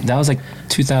 so that was like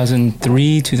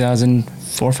 2003,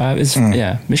 2004, 5.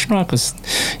 Mission Rock was,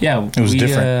 it was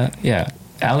different.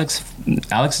 Alex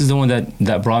is the one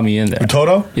that brought me in there.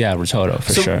 Rototo? Yeah, Rototo,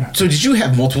 for sure. So did you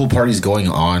have multiple parties going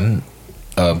on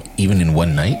even in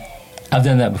one night? I've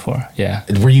done that before, yeah.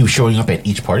 Were you showing up at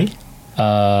each party?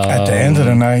 At the end of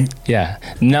the night? Yeah.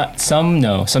 No.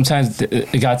 Sometimes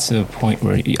it got to the point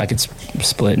where I could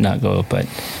split, not go. But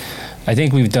I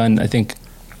think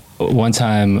one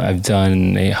time I've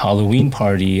done a Halloween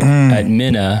party at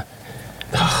Minna.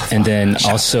 And then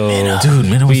also,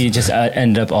 we just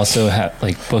ended up also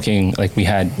booking, like we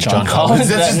had John Collins.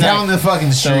 That's just down the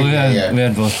fucking street. So we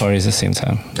had both parties at the same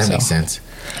time. That makes sense.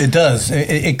 It does.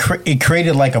 It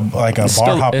created like a bar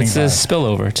hopping. It's a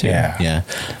spillover too. Yeah.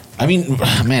 I mean,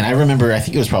 man, I remember. I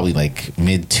think it was probably like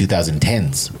mid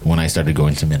 2010s when I started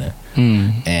going to Minna,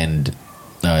 and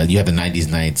you had the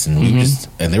 90s nights, and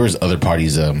and there was other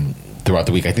parties throughout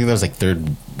the week. I think that was like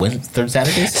third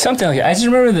Saturdays, something like that. I just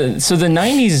remember the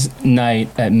 90s night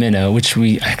at Minna, which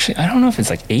we actually, I don't know if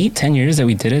it's like 8-10 years that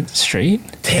we did it straight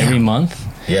every month.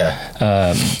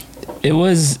 Yeah,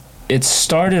 it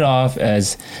started off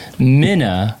as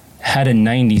Minna had a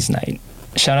 90s night.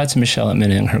 Shout out to Michelle at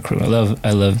Minna and her crew. I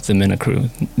love the Minna crew.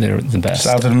 They're the best.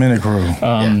 Shout out to the Minna crew.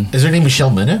 Is her name Michelle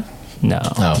Minna? No.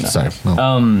 Oh, no. Sorry.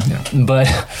 But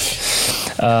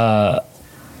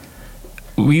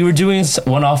we were doing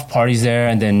one-off parties there,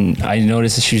 and then I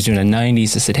noticed that she was doing a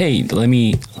 90s. I said, "Hey, let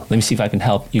me see if I can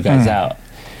help you guys out."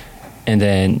 And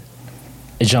then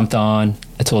I jumped on.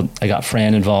 I got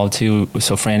Fran involved too.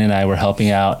 So Fran and I were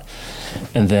helping out,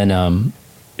 and then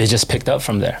it just picked up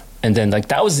from there. And then like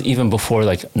that was even before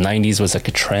like 90s was like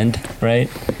a trend, right?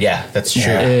 Yeah, that's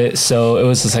true. So it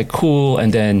was just like cool,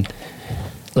 and then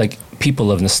like people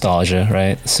love nostalgia,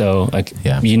 right? So like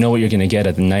you know what you're gonna get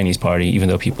at the 90s party, even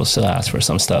though people still ask for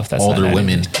some stuff that's older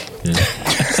women.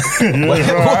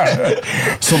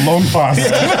 Salon pause.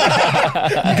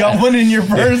 You got one in your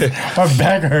purse? My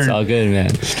back hurt. It's all good,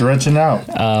 man. Stretching out.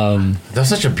 That was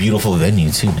such a beautiful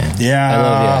venue too, man.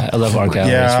 Yeah. I love art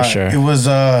galleries for sure. It was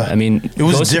I mean, it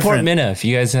was go different. Support Minna. If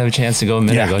you guys have a chance to go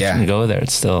Minna, go there.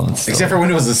 It's still except for when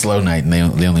it was a slow night and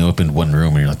they only opened one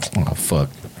room and you're like, oh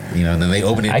fuck. You know, and then they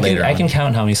open it later. I can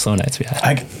count how many slow nights we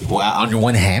had. On your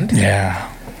one hand? Yeah.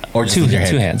 Or just two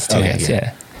hands. Two hands,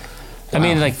 yeah. I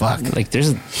mean, like, fuck. Like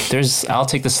there's. I'll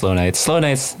take the slow nights. Slow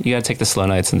nights. You gotta take the slow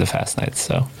nights and the fast nights.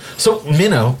 So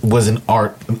Minna was an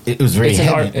art. It was very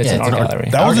heavy. It's an art gallery.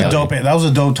 That was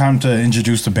a dope time to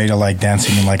introduce the beta like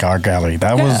dancing in like art gallery.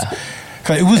 That was,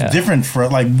 it was different for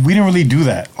like we didn't really do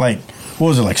that. Like what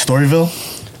was it like Storyville?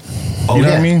 Oh, you know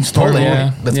what I mean?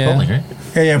 Storyville. That's Bowling, right?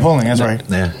 Yeah, Bowling. That's right.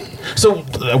 Yeah. So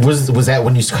was that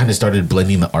when you kind of started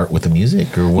blending the art with the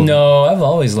music, or what? No, I've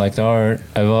always liked art.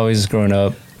 I've always grown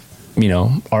up. You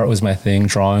know, art was my thing.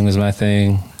 Drawing was my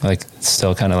thing. Like,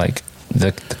 still kind of like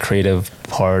the creative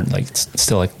part. Like,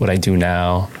 still like what I do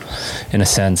now, in a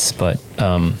sense. But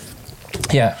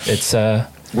it's.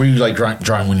 Were you like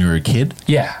drawing when you were a kid?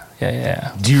 Yeah.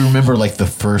 Do you remember like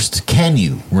Can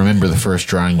you remember the first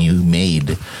drawing you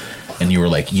made? And you were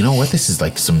like, you know what, this is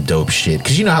like some dope shit.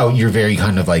 Because you know how you're very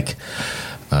kind of like,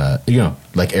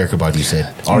 like Erica Badu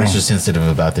said, artists are sensitive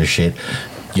about their shit.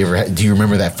 Do you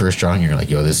remember that first drawing? You're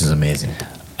like, yo, this is amazing.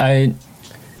 I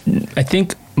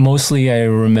think mostly I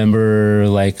remember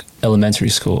like elementary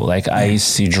school. Like I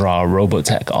used to draw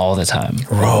Robotech all the time.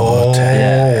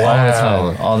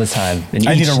 Robotech, all the time.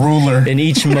 I need a ruler. In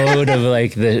each mode of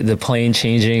like the plane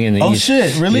changing and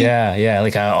shit, really? Yeah.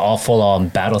 Like all full on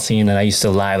battle scene, and I used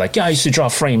to lie like, I used to draw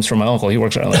frames for my uncle. He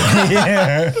works around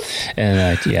like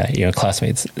and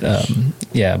classmates.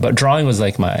 But drawing was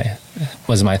like my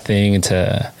thing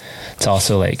to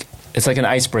also like. It's like an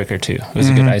icebreaker too. It was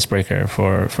a good icebreaker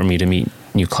for me to meet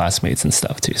new classmates and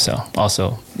stuff too. So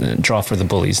also draw for the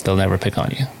bullies; they'll never pick on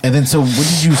you. And then, so when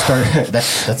did you start?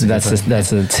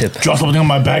 That's a tip. Draw something on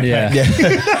my backpack. Yeah.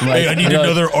 Hey, I need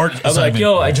another art. I'm like,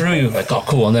 yo, I drew you. Like, oh,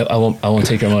 cool. I won't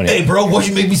take your money. Hey, bro, why'd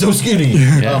you make me so skinny?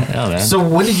 Man. So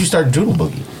when did you start Doodle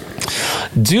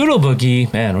Boogie? Doodle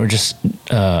Boogie, man, we're just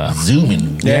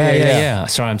zooming. Yeah.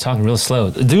 Sorry, I'm talking real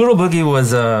slow. Doodle Boogie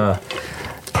was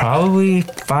probably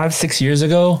 5-6 years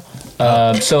ago.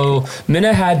 So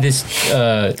Minna had this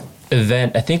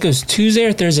event, I think it was Tuesday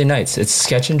or Thursday nights. It's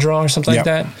sketch and draw or something like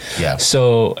that. Yeah.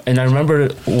 So, and I remember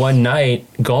one night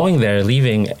going there,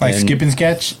 leaving. Like skip and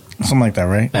sketch? Something like that,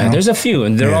 right? There's a few,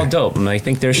 and they're all dope. And I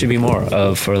think there should be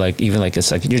more for like, even like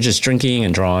it's like you're just drinking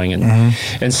and drawing.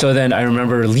 And so then I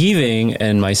remember leaving,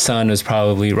 and my son was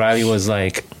probably, Riley was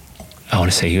like, I want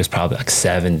to say he was probably like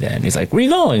 7 then. He's like, where are you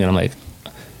going? And I'm like,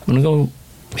 I'm going to go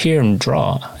here and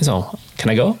draw. He's like, can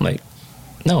I go? I'm like,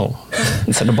 no,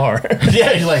 it's at a bar.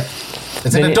 Yeah, you're like,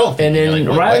 it's an adult. And then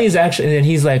like, Riley's actually, and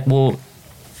he's like, well,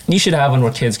 you should have one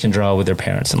where kids can draw with their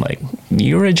parents. I'm like,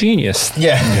 you're a genius.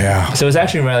 Yeah. So it was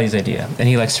actually Riley's idea, and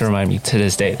he likes to remind me to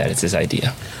this day that it's his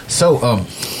idea. So,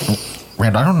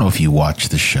 Randall, I don't know if you watch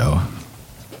the show.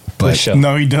 But show?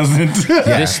 No, he doesn't.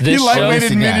 This he show,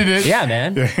 lightweight admitted it. Yeah,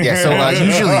 man. Yeah, so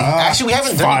usually, actually, we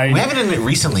haven't done it. We haven't done it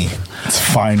recently. It's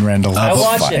fine, Randall. I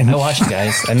watch it,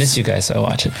 guys. I miss you guys, so I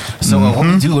watch it. So what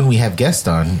we do when we have guests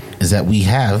on is that we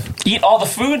have eat all the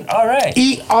food. All right,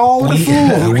 eat all the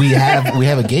food. We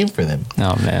have a game for them.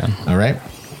 Oh man. All right.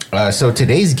 So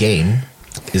today's game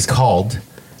is called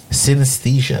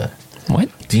synesthesia. What?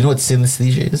 Do you know what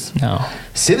synesthesia is? No.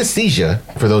 Synesthesia,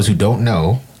 for those who don't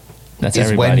know, That's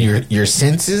is everybody. when your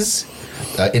senses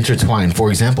intertwine. For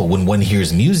example, when one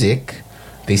hears music,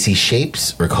 they see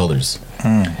shapes or colors.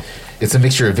 It's a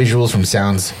mixture of visuals from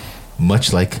sounds,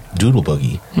 much like Doodle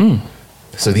Boogie.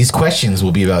 So these questions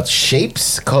will be about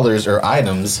shapes, colors, or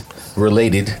items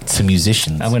related to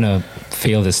musicians. I'm gonna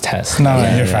fail this test. No,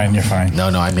 you're fine. You're fine. No,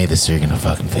 I made this so you're gonna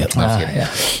fucking fail. No, I'm kidding.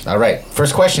 Yeah. All right,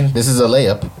 first question. This is a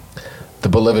layup. The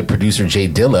beloved producer Jay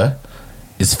Dilla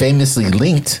is famously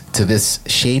linked to this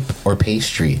shape or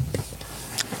pastry.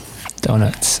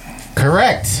 Donuts.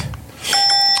 Correct.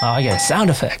 Oh, I get a sound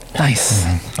effect. Nice.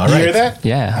 All You right. hear that?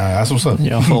 Yeah. That's what's up.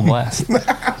 You're on full blast.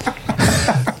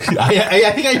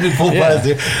 I think I did full buzz,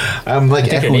 dude. I'm like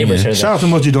your echoing neighbors it. heard Shout out to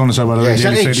Mochi Donut Shop out of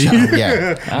Daly City.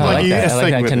 Yeah, I like that. I like that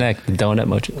segment. connect. The donut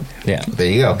mochi. Yeah.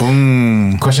 there you go.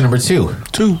 Boom. Question number 2.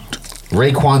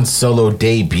 Raekwon's solo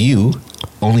debut,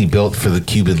 only built for the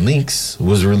Cuban Links,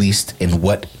 was released in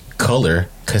what color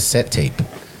cassette tape?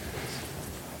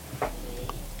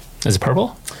 Is it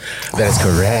purple? That is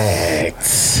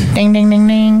correct. Ding, ding, ding,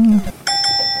 ding.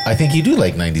 I think you do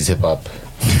like 90s hip hop.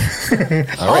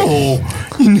 All right.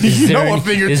 Oh, you know a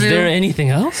thing or Is there two. anything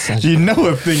else? You know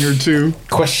a thing or two.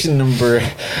 Question number.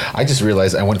 I just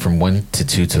realized I went from 1 to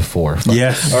 2 to 4. Fuck.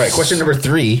 Yes. All right. Question number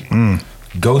 3.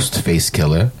 Ghostface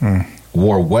Killer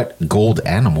wore what gold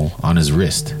animal on his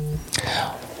wrist?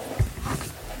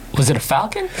 Was it a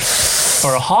falcon?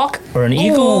 Or a hawk? Or an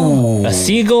eagle? Ooh. A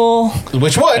seagull?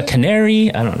 Which A one?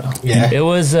 canary? I don't know. Yeah. It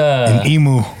was An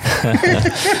emu.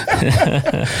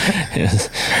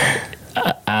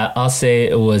 I'll say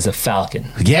it was a falcon.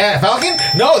 Yeah, falcon?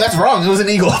 No, that's wrong. It was an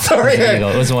eagle. Sorry.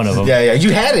 It was one of them. Yeah,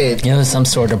 you had it. It was some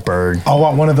sort of bird. I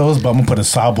want one of those, but I'm gonna put a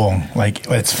sawbone. Like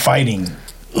it's fighting.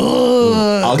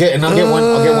 I'll get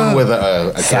one with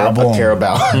a Sawbone.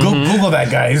 carabao. Google that,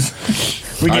 guys.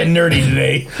 We get nerdy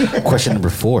today. Question number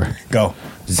 4. Go.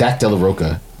 Zach De La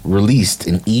Roca released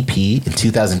an EP in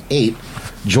 2008,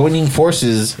 joining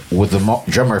forces with the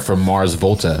drummer from Mars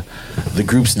Volta. The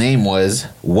group's name was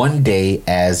One Day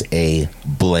as a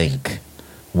Blank.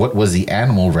 What was the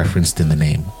animal referenced in the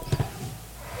name?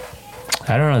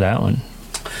 I don't know that one.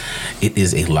 It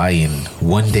is a lion.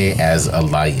 One Day as a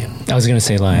Lion. I was going to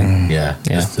say lion. Yeah,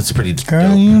 Yeah. It's pretty Girl,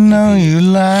 dope. you know you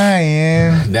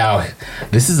lying. Now,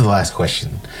 this is the last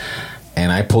question.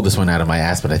 And I pulled this one out of my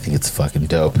ass, but I think it's fucking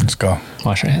dope. Let's go.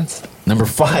 Wash your hands. Number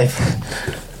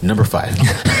 5. Number 5.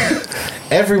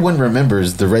 Everyone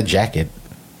remembers the red jacket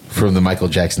from the Michael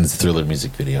Jackson's Thriller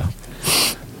music video.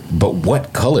 But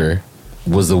what color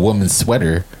was the woman's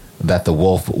sweater that the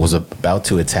wolf was about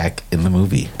to attack in the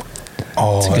movie?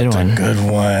 Oh, It's a good that's one. a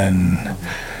good one.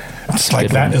 It's like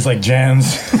good that. one. It's like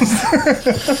Jan's.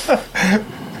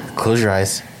 Close your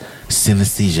eyes.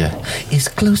 Synesthesia is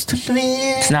close to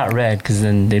me. It's not red because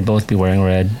then they'd both be wearing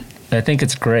red. I think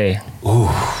it's gray. Ooh.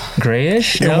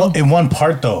 Grayish? In, No? in one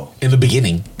part though, In the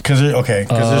beginning, because there's two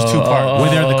parts.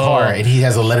 when they're in the car and he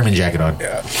has a Letterman jacket on.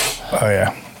 Oh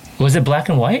yeah, Was it black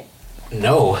and white?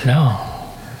 No. No.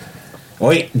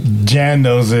 Wait, Jan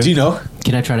knows it. do you know?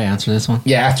 Can I try to answer this one?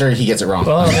 Yeah, after he gets it wrong.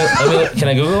 Well, can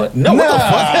I Google it? No, what the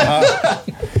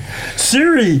fuck?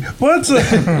 Siri, what's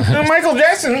Michael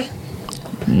Jackson?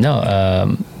 No.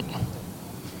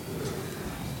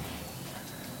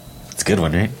 It's a good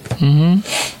one, right?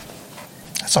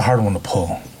 That's a hard one to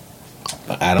pull.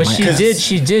 But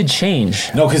she did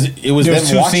change. No, because it was There was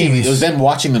them two watching. scenes. It was them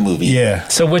watching the movie. Yeah.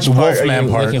 So which The part Wolfman are you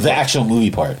part. looking The for? actual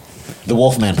movie part. The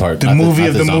Wolfman part. The not movie not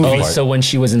of the zombie movie. Oh, part. so when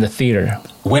she was in the theater.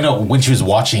 When she was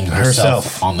watching herself,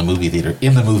 Herself. on the movie theater.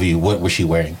 In the movie, what was she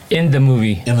wearing? In the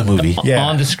movie. In the movie. Yeah.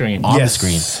 On the screen. On Yes. the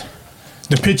screen.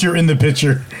 The picture in the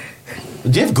picture.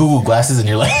 Do you have Google glasses in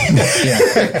your life?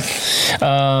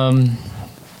 I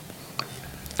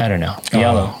don't know.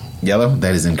 Yellow. Yellow?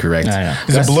 That is incorrect. I know.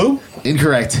 Is it blue?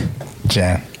 Incorrect.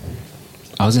 Jan.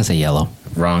 I was gonna say yellow.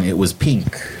 Wrong. It was pink.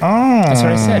 Oh. That's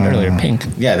what I said earlier. Pink.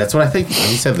 Yeah, that's what I think.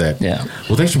 You said that. Yeah.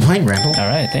 Well, thanks for playing, Randall. All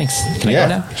right. Thanks. Can I Yeah.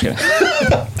 go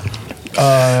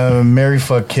now? Sure. Marry,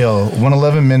 fuck, kill.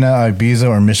 111 Midnight Ibiza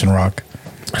or Mission Rock?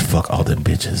 Fuck all them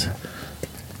bitches.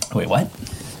 Wait, what?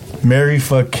 Marry,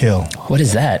 fuck, kill. What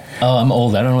is that? Oh, I'm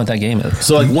old. I don't know what that game is.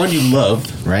 So, like, one you loved,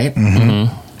 right?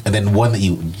 Mm-hmm. And then one that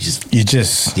you just You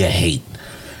just hate.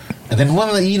 And then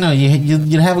one that, you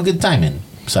have a good time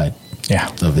inside yeah.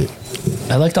 of it.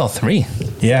 I liked all three.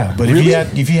 Yeah, but Really?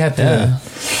 if you had to Yeah.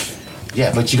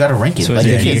 Yeah, but you got to rank it. So like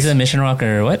is the it kids. Pizza, Mission Rock,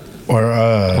 or what? or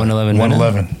 111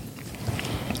 111.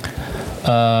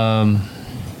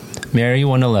 Mary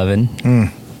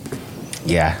 111.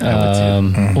 Yeah, I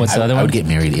would too. What's the other I one? would get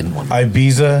married in one.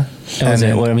 Ibiza And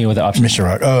and what I mean with the option. Mission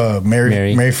Rock.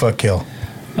 Marry, Marry. fuck, kill.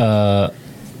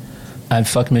 I'd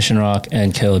fuck Mission Rock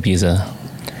and kill Ibiza.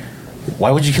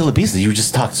 Why would you kill a beast? You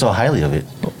just talked so highly of it.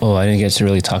 Oh, I didn't get to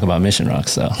really talk about Mission Rock,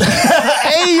 so.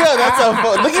 Hey, yo, that's a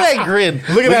look at that grin.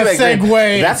 Look at that grin.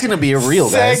 segue. That's gonna be a reel,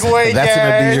 guys. Segue, That's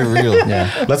gonna be guy. a reel.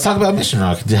 Yeah. Let's talk about Mission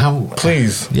Rock.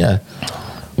 Please. Yeah.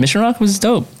 Mission Rock was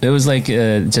dope. It was like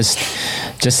just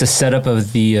the setup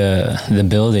of the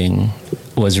building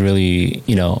was really,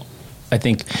 I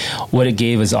think what it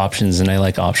gave us options, and I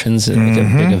like options at like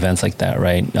big events like that,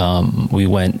 right? We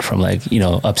went from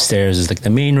upstairs is like the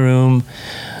main room,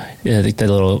 Yeah, like the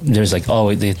little. There's like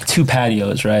the 2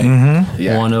 patios, right?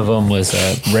 Yeah. One of them was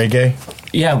Reggae.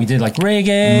 yeah, we did like reggae,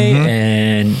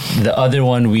 and the other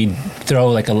one we'd throw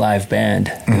like a live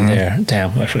band in there.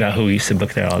 Damn, I forgot who we used to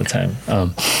book there all the time.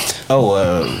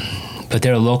 But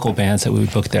there are local bands that we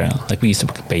would book there. Like we used to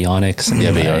book Bayonics. And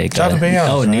like, Shout out to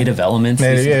Bayonics, right? Native Elements.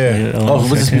 Yeah. Oh,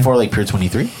 was this before like Pier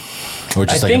 23? Or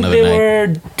just I like think another they night? were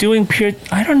doing Pure.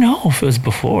 I don't know if it was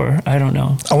before. I don't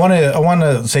know. I want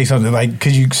to say something, like,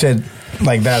 because you said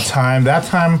like that time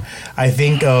I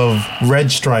think of Red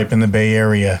Stripe in the Bay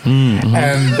Area,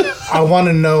 and I want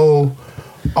to know,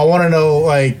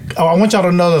 like, I want y'all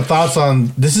to know the thoughts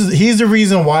on this. He's the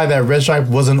reason why that Red Stripe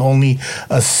wasn't only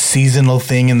a seasonal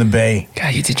thing in the Bay.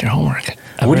 God, you did your homework.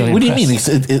 What do you mean?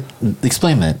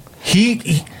 Explain that.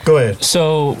 He go ahead.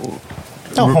 So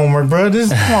No homework, bro.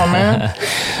 Come on, man.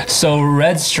 So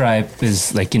Red Stripe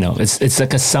is like, it's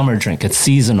like a summer drink. It's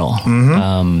seasonal.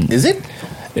 Is it?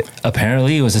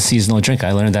 Apparently, it was a seasonal drink.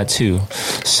 I learned that too.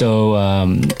 So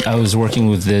I was working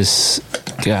with this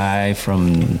guy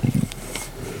from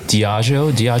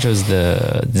Diageo. Diageo is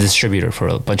the distributor for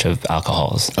a bunch of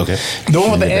alcohols. Okay. The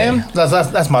one with the M?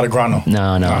 That's Matagrano.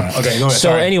 No. Okay, go ahead.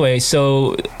 So anyway,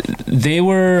 they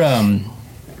were,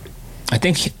 I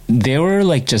think they were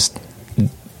like just,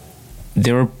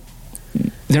 they were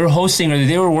hosting, or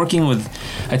they were working with,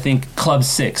 I think, Club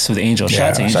 6 with Angel.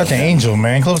 Shout out to Angel.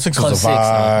 Man. Club 6 Club was a 6. vibe.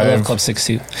 I love Club 6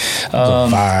 too. It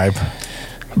was a vibe.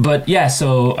 But yeah,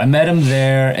 so I met him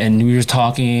there, and we were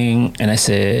talking, and I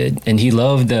said, and he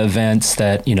loved the events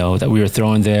that that we were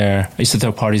throwing there. I used to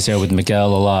throw parties there with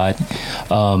Miguel a lot,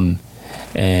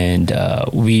 and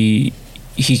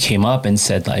he came up and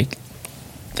said like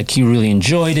he really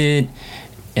enjoyed it,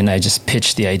 and I just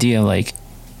pitched the idea like,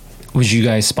 would you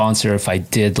guys sponsor if I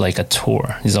did like a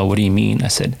tour? He's like, what do you mean? I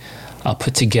said, I'll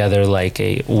put together like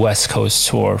a West Coast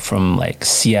tour from like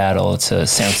Seattle to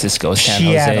San Francisco, San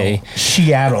Jose,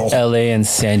 Seattle, LA, and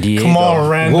San Diego. Come on,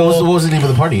 Randall. What was the name of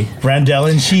the party? Randall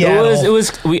in Seattle. It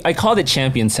was. I called it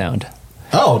Champion Sound.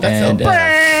 Oh, that's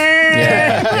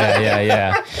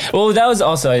Yeah. Well, that was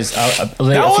also that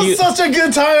was such a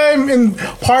good time in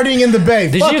partying in the Bay.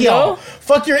 Did Fuck you y'all. go?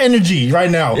 Fuck your energy right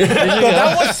now.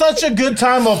 That was such a good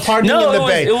time of partying in the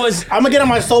Bay. It was. I'm gonna get on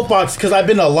my soapbox because I've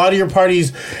been to a lot of your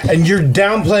parties and you're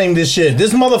downplaying this shit.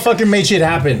 This motherfucker made shit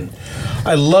happen.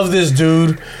 I love this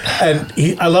dude, and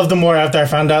I loved him more after I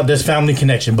found out there's family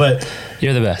connection. But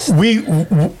You're the best.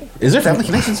 Is there family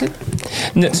connections here?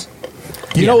 No,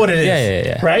 you know what it is.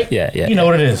 Yeah. Right? Yeah. You know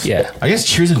what it is. Yeah. I guess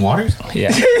Cheers and Waters.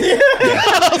 Yeah.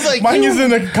 I was like, Mine is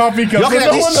in a coffee cup. y'all can so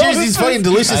at no one least choose knows these it's fucking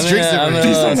delicious drinks. I'm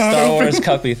a Star Wars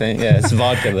cuppy thing. Yeah, it's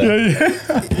vodka though.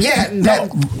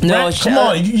 No, come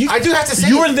on. I do have to say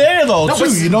you were there though too.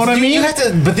 but You know what I mean? You have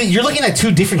to, but you're looking at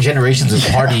 2 different generations of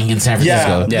partying in San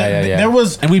Francisco. Yeah. There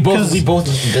was, And we both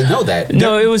know that.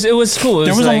 No, it was cool.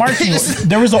 there was like, a marching.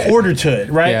 There was an order to it,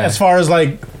 right? Yeah. As far as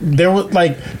like there was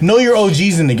like know your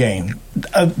OGs in the game.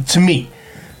 To me,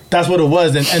 that's what it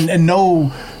was, and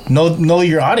know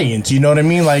your audience. You know what I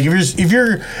mean? Like if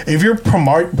you're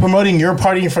promoting your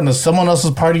party in front of someone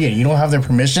else's party and you don't have their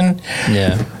permission,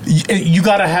 Yeah. you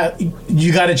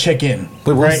gotta check in.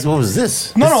 Wait, right? what was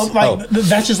this? No,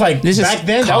 that's just like This back is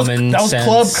then. That was sense,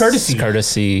 club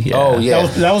courtesy. Yeah. Oh, yeah.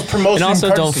 That was promotion. And also,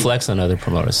 courtesy. don't flex on other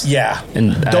promoters. Yeah,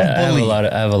 And don't I have bully.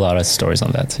 I have a lot of stories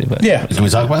on that too. But Yeah. Can we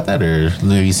talk about that, or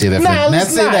do you say that? Nah,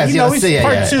 let's say not. that. You know, let's it's say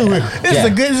part 2.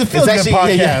 It's a feel good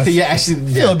podcast. Yeah,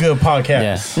 actually, Feel good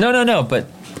podcast. yeah. No. But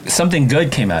something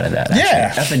good came out of that.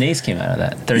 Yeah. FNAs came out of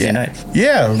that Thursday night.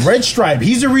 Yeah, Red Stripe.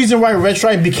 He's the reason why Red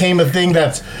Stripe became a thing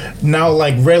that's now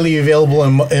like readily available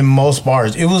in most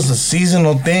bars. It was a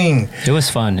seasonal thing. It was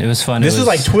fun. This is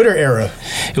like Twitter era.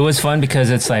 It was fun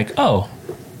because it's like, oh,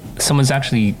 someone's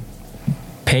actually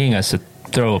paying us to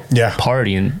throw a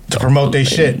party and to promote their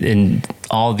shit in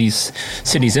all these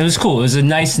cities. It was cool. It was a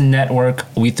nice network.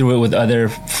 We threw it with other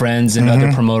friends and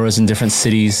other promoters in different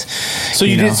cities. So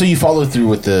you did. So you followed through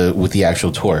with the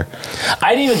actual tour.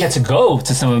 I didn't even get to go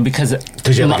to some of them because you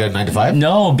had like a 9 to 5.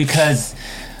 No, because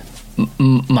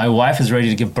my wife is ready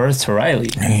to give birth to Riley,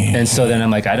 and so then I'm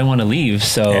like, I don't want to leave.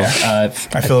 So I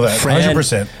feel that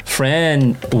 100%.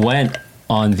 Fran went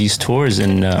on these tours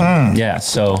and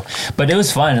so but it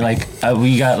was fun. Like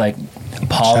we got like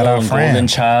Apollo and Golden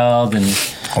Child and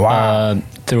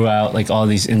throughout like all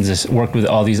these worked with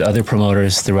all these other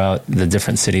promoters throughout the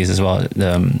different cities as well.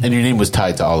 And your name was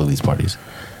tied to all of these parties.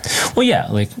 Well, yeah,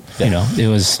 like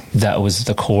that was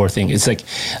the core thing. It's like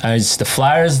the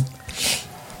flyers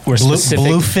were specific.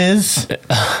 Blue Fizz. Am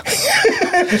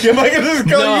I gonna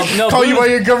just call you by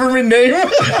your government name?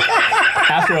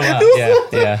 After a while,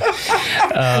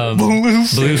 yeah.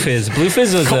 Blue Fizz. Blue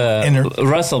Fizz was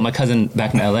Russell, my cousin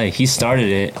back in LA. He started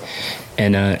it,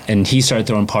 and he started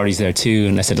throwing parties there too.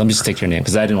 And I said, let me just take your name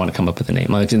because I didn't want to come up with a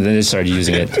name. And then they started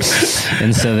using it,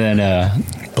 and so then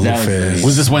Blue Fizz.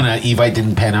 Was this when Evite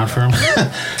didn't pan out for him?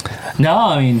 No,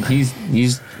 I mean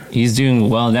he's doing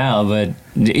well now, but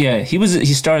yeah, he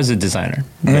started as a designer.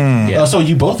 But, yeah. Oh, so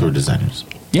you both were designers.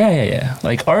 Yeah.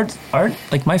 Like art.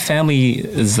 Like my family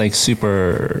is like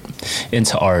super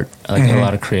into art. Like a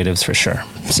lot of creatives for sure.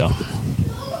 So,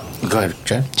 Go ahead,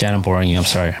 Jan. Jan, I'm boring you. I'm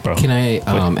sorry, bro. Can I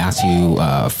ask you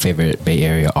favorite Bay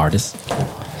Area artists?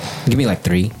 Give me like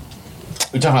 3.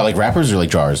 We talking about like rappers or like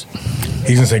jars?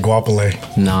 He's gonna say Guapole.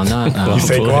 No, not You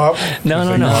say Guap?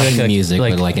 No. not music,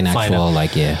 but like an actual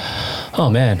like Oh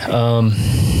man.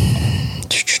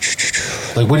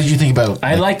 Like, what did you think about?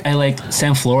 I like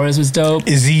Sam Flores was dope.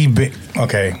 Is he big?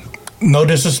 Okay. No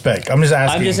disrespect. I'm just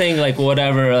asking. I'm just saying like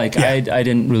whatever. Like Yeah. I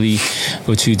didn't really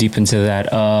go too deep into that.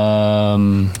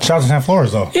 Shout out to Sam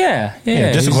Flores though. Yeah. Just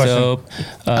a he's question. dope.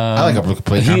 I like a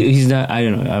play. He's not. I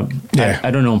don't know. Yeah.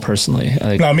 I don't know him personally.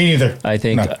 Like, No, me neither. I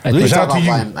think. No. I think Shout out to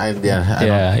you.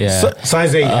 yeah.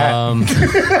 Size 8 hat.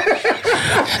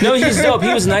 No, he's dope.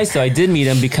 He was nice though. I did meet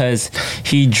him because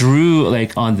he drew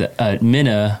like on the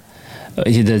Minna.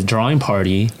 The drawing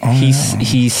party,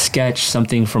 he sketched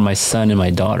something for my son and my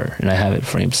daughter, and I have it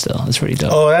framed still. It's pretty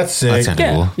dope. Oh, that's sick. That's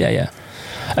yeah, cool. yeah.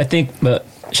 I think, but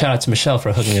shout out to Michelle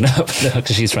for hooking it up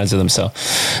because she's friends with him. So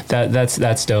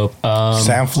that's dope.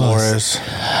 Sam Flores.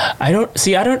 I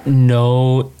don't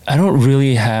know. I don't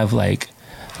really have like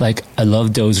I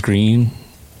love Doze Green.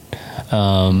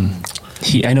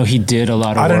 I know he did a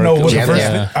lot of I don't work. know what the with,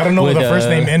 first. I don't know where the first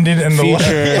name ended and the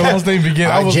last name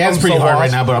began. Jan's pretty hard right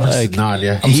now, but I'm just like, not.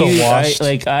 Yeah, I'm so washed.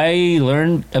 I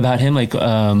learned about him like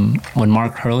when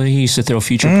Mark Hurley he used to throw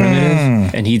Future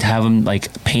Primitive, and he'd have him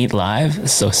like paint live.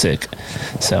 It's so sick.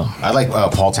 So I like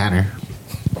Paul Tanner.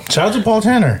 Shout out to Paul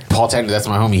Tanner. Paul Tanner, that's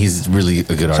my homie. He's really a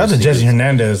good artist. Shout out to Jesse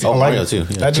Hernandez. Oh, I like Mario too. Yeah.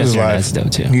 That dude's Jesse live. Hernandez is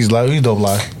dope too. He's live. He's dope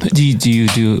live. Do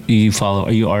you follow?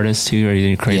 Are you artists too? Or are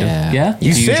you creative? Yeah. Do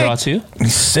He's you sick. draw too?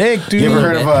 He's sick, dude. You ever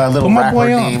heard of a little Put my rapper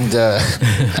boy on. named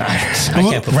I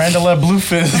can't put Randall at Blue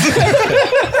Fizz.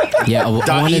 yeah. I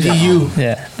wanted .edu?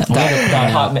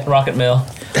 Yeah. Rocket Mail.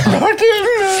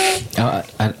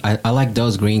 I like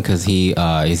Doze Green because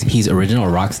he's original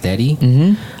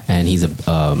Rocksteady, and he's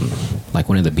a like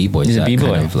one of the b-boys. He's a that b-boy,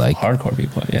 kind of like hardcore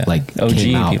b-boy. Yeah, like OG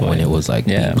came out b-boy. when it was like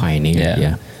pioneered.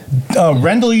 Yeah.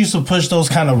 Randall used to push those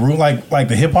kind of room, like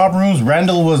the hip hop rooms.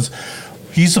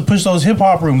 He used to push those hip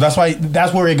hop rooms. That's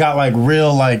where it got like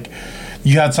real like.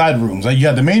 You had side rooms. Like you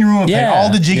had the main room,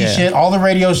 all the jiggy shit, all the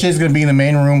radio shit is gonna be in the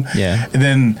main room. Yeah. And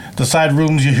then the side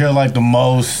rooms you hear like the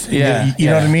most. Yeah. You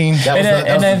know what I mean? That was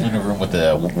And then- in a room with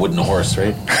the wooden horse,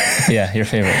 right? Yeah, your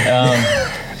favorite.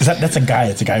 That's a guy.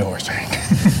 It's a guy horse.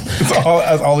 That's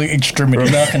all the extremity.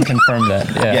 Romel can confirm that.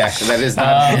 Yeah. that is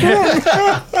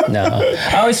not. No,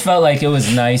 I always felt like it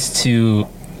was nice to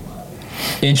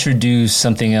introduce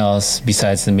something else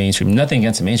besides the mainstream. Nothing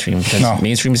against the mainstream because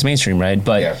mainstream is mainstream, right?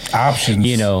 But Options.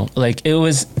 you know, like it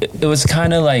was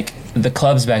kind of like the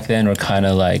clubs back then were kind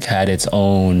of like had its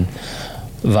own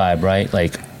vibe, right?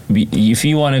 Like if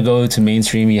you want to go to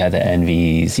mainstream, you had the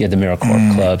Envies, you had the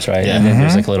Mirrorcore clubs, right? Yeah. And then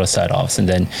there's like little side offs, and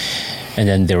then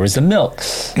there was the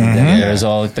Milks, and then there was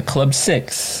all like the Club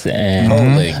 6, and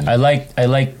Totally. I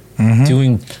like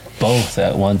doing both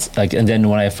at once. Like, and then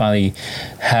when I finally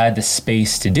had the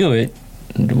space to do it,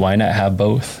 why not have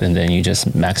both? And then you just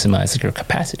maximize like, your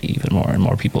capacity even more, and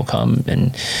more people come,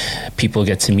 and people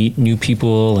get to meet new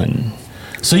people, and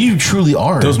So you truly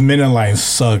are. Those minute lines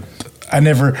sucked. I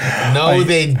never.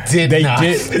 they did They not.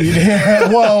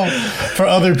 did. Well, for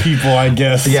other people, I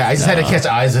guess. Yeah, I just had to catch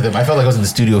eyes with him. I felt like I was in the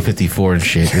Studio 54 and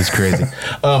shit. It was crazy.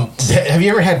 Have you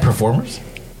ever had performers?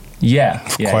 yeah,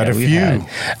 Quite a we've few. had.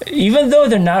 Even though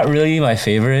they're not really my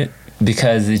favorite,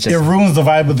 because it just It ruins the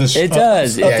vibe of the show. it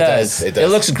does. Yeah, it does. It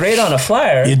looks great on a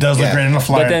flyer. It does look Yeah. great in the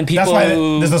flyer. But then That's people why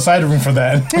who- there's a side room for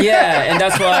that. Yeah, and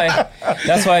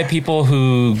that's why people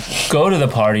who go to the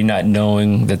party not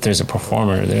knowing that there's a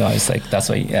performer, they're always like, that's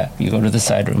why you go to the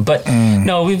side room. But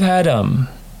no, we've had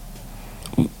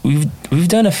we've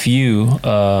done a few.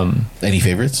 Any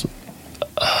favorites?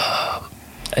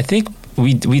 I think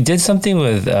we did something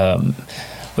with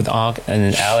Ankh and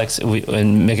then Alex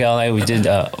and Miguel and I. We did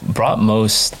brought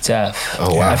Most Def.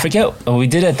 Oh, wow. I forget. We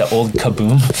did it at the old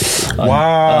Kaboom.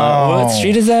 Wow. What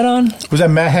street is that on? Was that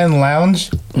Manhattan Lounge?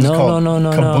 It's No.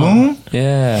 Kaboom?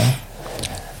 Yeah.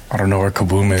 I don't know where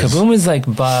Kaboom is. Kaboom is like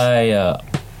by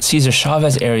Cesar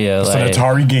Chavez area. It's like, an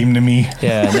Atari game to me.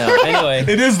 Yeah, no. Anyway,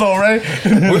 It is though, right?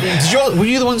 Were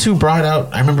you the ones who brought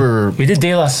out? I remember. we did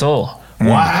De La Soul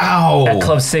Wow. at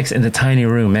Club 6 in the tiny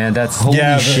room, man. That's Holy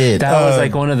Yeah, shit. that was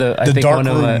like one of the. I the think dark one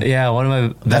of my room. one of my.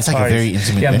 That's best like a parties. very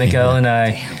intimate Yeah, venue, Miguel right? and I.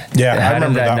 Yeah, I had him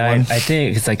remember that night. one. I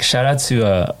think it's like shout out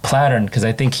to Plattern because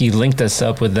I think he linked us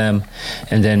up with them,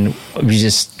 and then I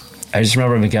just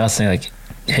remember Miguel saying like,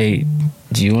 "Hey,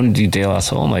 do you want to do De La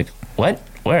Soul?" I'm like, "What?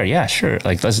 Where? Yeah, sure.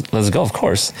 Like let's go, of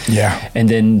course." Yeah. And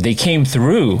then they came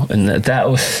through, and that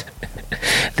was.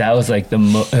 That was like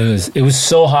it was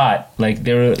so hot. Like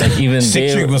they were like even Sixth they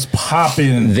Street were, was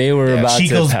popping. they were about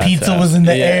Chico's to pass Pizza out. was in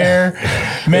the Yeah. air.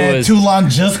 Man, It was- Toulon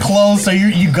just closed, so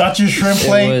you got your shrimp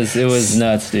plate. It was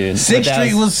nuts, dude. Sixth But that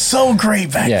Street was so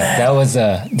great back yeah, then. that was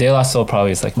De La Soul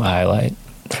probably is like my highlight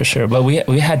for sure. But we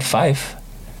had Fife,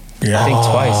 I Yeah. think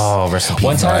twice. Oh, rest in peace.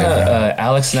 One time, Fife.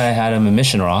 Alex and I had him in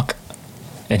Mission Rock,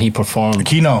 and he performed.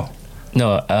 Kino.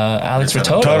 No, Alex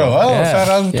Rototo. Toto. Oh, Yeah, shout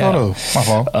out to yeah. Toto. My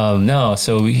fault. No,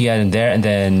 so he had him there, and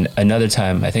then another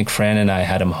time, I think Fran and I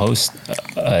had him host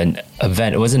an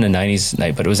event. It wasn't a '90s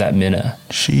night, but it was at Minna.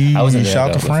 I wasn't there.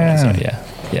 Shout though, to but Fran.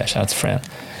 yeah, shout out to Fran.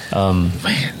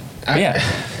 Yeah,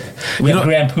 we have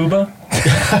Grand Puba.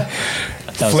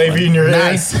 Flavor in your head.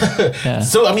 Nice. Yeah.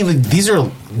 So, I mean, like, these are.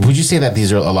 Would you say that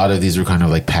a lot of these are kind of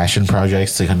like passion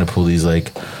projects to kind of pull these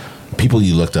like people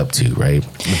you looked up to, right?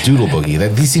 Doodle Boogie.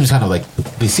 These seem kind of like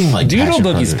they seem like Doodle passion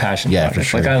Boogie's projects. passion Yeah, project. for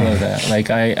sure. Like I love that. Like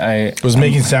I Was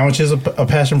making sandwiches a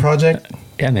passion project?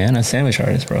 yeah, man, a sandwich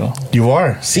artist, bro. You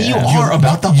are. See, you are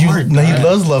about the art. No, he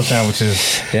does love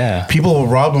sandwiches. Yeah. People will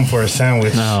rob him for a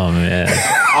sandwich. Oh man.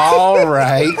 All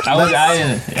right.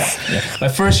 My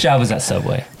first job was at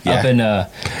Subway up in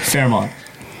Fairmont.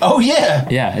 Oh yeah.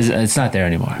 Yeah, it's not there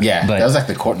anymore. Yeah, but that was like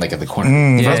the corner, like at the corner.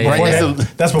 Yeah, Right yeah, next yeah.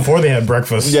 to- That's before they had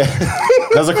breakfast. yeah.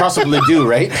 That was across from Ledoux,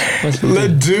 right?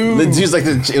 Ledoux. Ledoux's like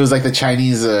it was like the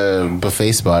Chinese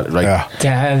buffet spot, right? Yeah.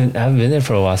 yeah, I haven't been there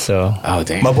for a while, so Oh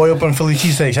damn. My boy opened Philly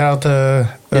cheesesteak. Shout out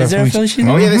to. Is there a Philly cheesesteak?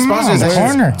 Oh yeah, they sponsor us. the That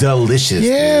corner. shit's delicious.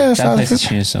 Yeah, that shout out place to has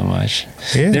changed so much.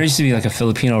 Yeah. There used to be like a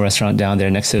Filipino restaurant down there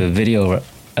next to the video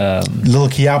Little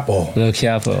Quiapo. Little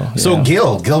Quiapo. So yeah.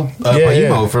 Gil Pahimo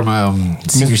yeah. from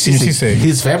Senior Senior CC, Seasick.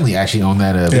 his family actually owned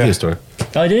that video Yeah. store.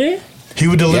 Oh, did he? He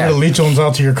would deliver Yeah. the lechons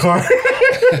out to your car.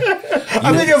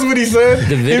 I think that's what he said.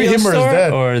 The video Him or his store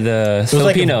dad. or the It was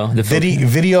like Filipino? a The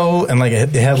video and like it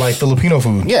had like Filipino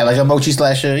food. Yeah, like a mochi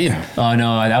slash, you know. Oh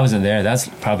no, that wasn't there. That's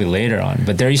probably later on.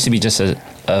 But there used to be just a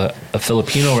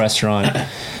Filipino restaurant,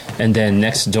 and then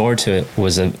next door to it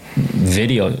was a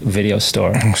video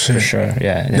store shit. for sure.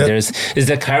 Yeah, and is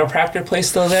the chiropractor place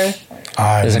still there?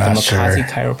 I'm There's like a not Makazi sure.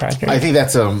 chiropractor. I think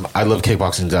that's I love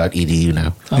kickboxing.edu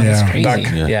now. oh, that's Yeah. crazy.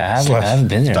 Doc- Yeah, I slash- haven't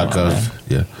been there. in a while, .gov. man.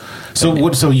 Yeah. So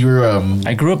what? So you were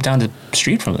I grew up down the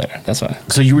street from there. That's why.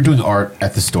 so you were doing art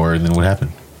at the store, and then what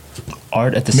happened?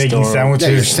 Art at the Making store. sandwiches.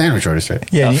 Yeah, you're a sandwich artist, right?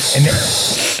 Yeah, and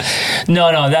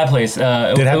No, that place. Did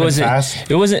it happen wasn't. fast?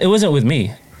 It wasn't with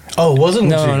me. oh, it wasn't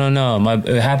with you? No.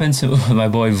 It happened to my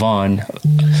boy Vaughn,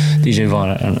 DJ Vaughn.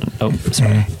 I don't know. Oh,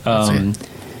 sorry.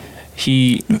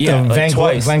 He like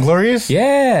twice. Vanglorious?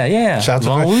 Yeah. Shout out to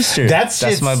Vaughn Van- Wooster.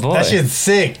 That's my boy. That shit's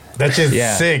sick. That shit's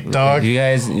Yeah. sick, dog. You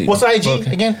guys. What's IG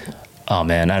again? Oh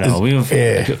man, I don't know. We have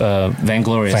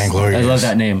Vanglorious. Vanglorious. I love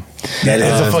that name. That is a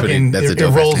that's fucking. that's a It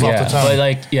dope rolls ass off name. the Yeah, tongue. but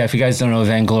like, if you guys don't know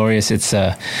Vanglorious, it's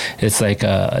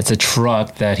a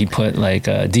truck that he put like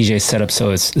a DJ setup,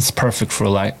 so it's perfect for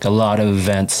like a lot of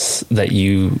events that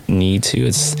you need to.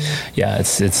 It's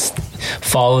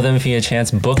follow them if you get a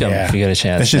chance, book them Yeah. if you get a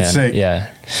chance. That shit's man. sick. Yeah.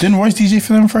 Didn't Royce DJ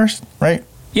for them first? Right?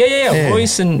 Yeah.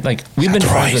 Royce and like we've been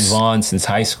Shout out to friends with Royce. Vaughn since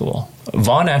high school.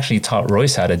 Vaughn actually taught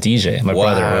Royce how to DJ. My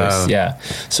brother Wow. Royce. Yeah.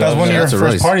 So That was one of your Shout out to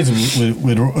first Royce. parties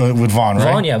with Vaughn,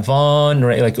 right? Vaughn,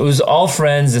 right? Like it was all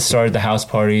friends that started the house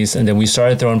parties, and then we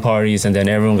started throwing parties, and then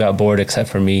everyone got bored except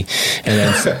for me, and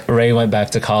then Ray went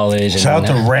back to college. And Shout out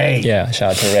then- to Ray. Yeah,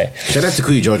 shout out to Ray. Shout out to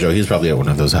Kuya Jojo. He was probably at one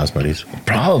of those house parties.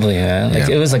 Probably, man. Like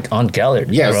Yeah. it was like on Gellert.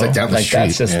 Yeah, it was bro. like down the That's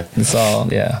street, just yeah. it's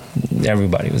all. Yeah,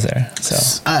 everybody was there. So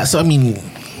So I mean,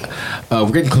 we're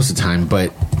getting close to time,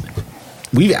 but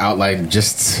we've outlined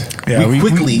just Yeah, we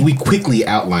we- quickly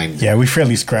outlined. Yeah, we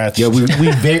fairly scratched. Yeah, we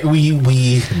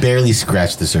barely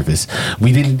scratched the surface.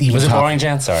 We didn't even was it talk. boring,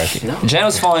 Jan? Sorry, Jan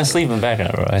was falling asleep in the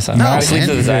background, bro. I saw. No, He sleeps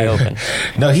man. with his eye open.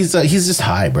 No, he's just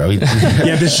high, bro.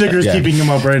 yeah, the sugar's Yeah. keeping him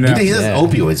up right now. He does Yeah.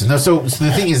 opioids. No, so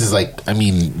the thing is like, I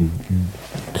mean,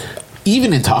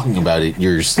 even in talking about it,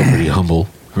 you're still pretty humble,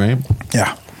 right?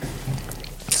 Yeah.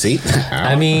 See,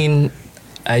 I mean,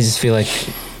 I just feel like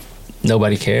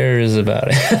nobody cares about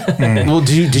it. well,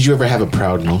 did you ever have a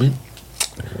proud moment?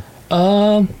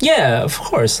 Yeah, of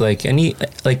course. Like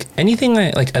anything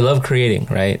I love creating,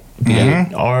 right? Be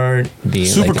it art, be it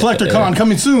Super Collector Con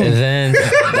coming soon. And then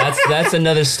that's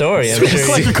another story. I'm Super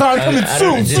Collector Con coming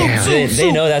soon.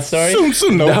 They know that story.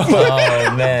 Soon. No.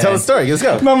 Oh man. Tell the story. Let's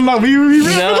go. No. No. We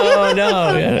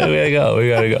gotta go.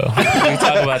 We can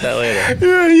talk about that later.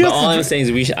 But all I'm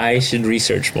saying is I should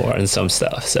research more on some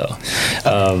stuff. So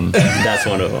that's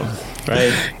one of them,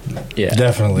 right? Yeah,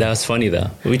 Definitely. That was funny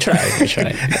though. We tried.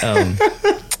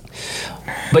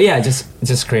 But yeah,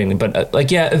 just creating. But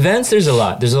events. There's a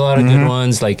lot. There's a lot of good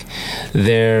ones. Like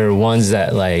they're ones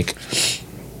that like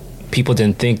people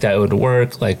didn't think that would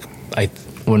work. Like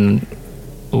when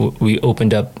we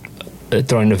opened up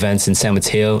throwing events in San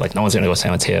Mateo, like no one's gonna go to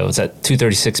San Mateo. It's at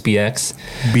 236 BX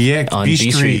on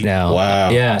B Street now.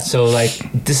 Wow. Yeah. So like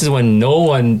this is when no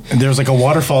one. And there's like a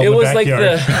waterfall in the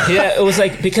backyard. It was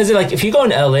like because like if you go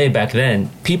in LA back then,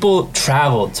 people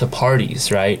traveled to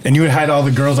parties, right? And you would hide all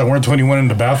the girls that weren't 21 in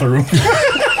the bathroom.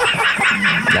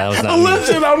 That was not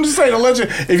Alleged. I'm just saying, alleged.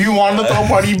 If you wanted to throw a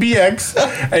party BX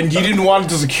and you didn't want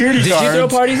the security guards. Did you throw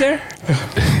parties there?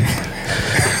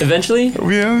 Eventually,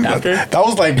 after that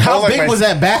was like How big was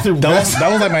that bathroom?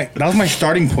 That was my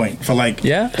starting point for like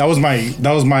Yeah?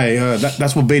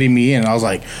 that's what baited me in. I was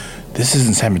like, this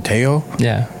isn't San Mateo.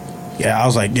 Yeah. I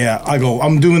was like,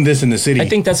 I'm doing this in the city. I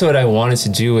think that's what I wanted to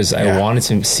do is I wanted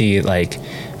to see like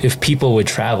if people would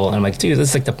travel. And I'm like, dude, this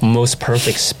is like the most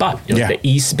perfect spot. Like the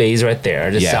East Bay's right there.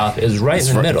 The South is right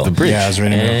in the middle. The bridge. Yeah, it was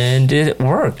right in the middle. And it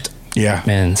worked. Yeah,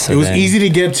 man. So it was easy to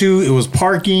get to. It was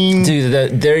parking.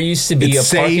 Dude, there used to be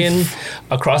It's a parking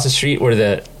across the street where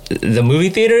the movie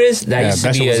theater is. That used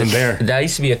to be that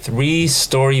used to be a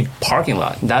 3-story parking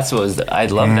lot. That's what I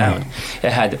loved that one.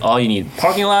 It had all you need: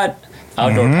 parking lot,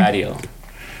 outdoor patio.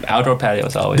 Outdoor patio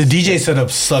was always the DJ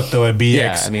setup sucked though at BX.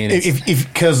 Yeah, I mean, if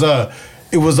because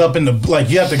it was up in the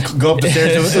you have to go up the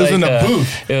stairs. It was in the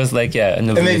booth. It was like in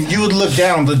the and booth. then you would look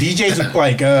down. The DJs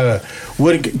like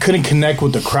couldn't connect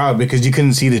with the crowd because you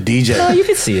couldn't see the DJ. No, you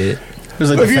could see it. It was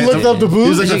like if you looked up the booth, it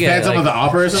was like You the get, Phantom like, of the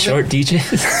Opera or something. Short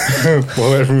DJs.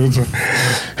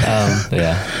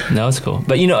 Yeah, no, it's cool.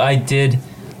 But I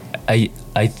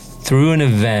threw an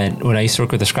event when I used to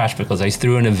work with the Scratch Pickles. I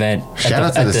threw an event Shout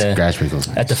out to the Scratch Pickles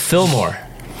at the Fillmore.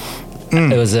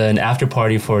 It was an after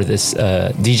party for this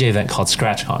DJ event called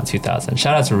ScratchCon 2000.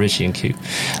 Shout out to Richie and Q.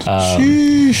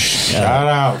 Shout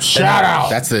out.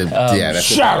 That's an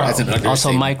understatement.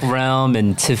 Also Mike Realm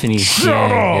and Tiffany.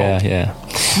 Yeah.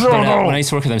 But when I used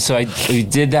to work with them, so we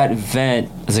did that event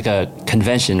as like a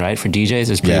convention, right, for DJs. It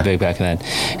was pretty big back then.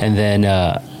 And then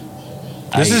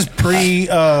this is pre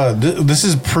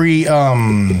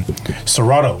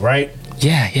Serato, right?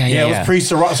 Yeah. It was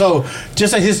pre-Serato. So,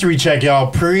 just a history check,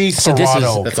 y'all.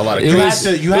 Pre-Serato. That's a lot of It crazy. was,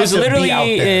 You it have was to literally be out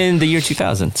there. in the year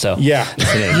 2000. So Yeah.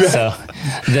 So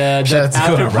the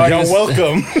after party. You're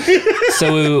welcome.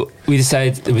 So we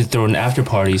decided we throw an after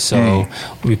party. So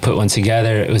we put one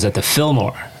together. It was at the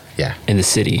Fillmore. Yeah. In the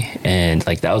city, and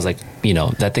like that was like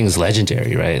that thing's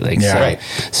legendary, right? Like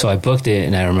so I booked it,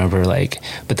 and I remember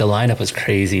but the lineup was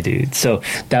crazy, dude. So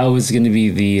that was going to be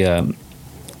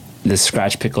the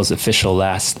Scratch Pickles official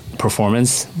last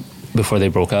performance before they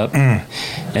broke up,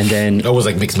 and then was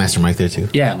like Mixmaster Mike there too.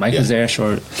 Yeah, Mike was there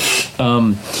short,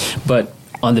 but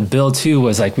on the bill too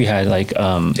was we had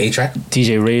A-Track?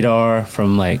 DJ Radar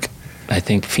from I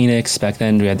think Phoenix back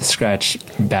then. We had the Scratch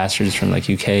Bastards from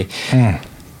UK.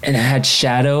 And it had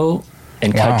Shadow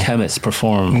and Cut Chemist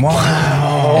perform.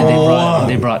 Wow. And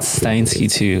they brought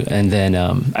Steinsky too. And then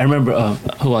I remember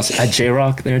who else? I had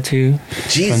J-Rock there too.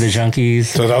 Jeez. From the Junkies.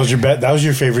 So that was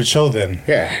your favorite show then?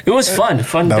 Yeah. It was fun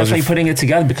definitely your putting it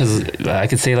together because I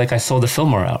could say I sold the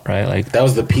Fillmore out, right? That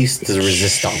was the piece de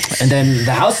resistance. And then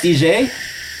the house DJ,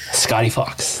 Scotty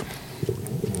Fox.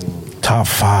 Top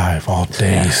 5 all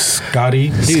day. Scotty.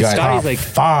 Dude, top Scotty's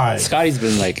 5. Scotty's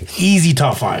been easy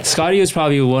top 5. Scotty was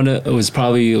probably one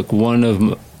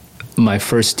of my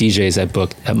first DJs I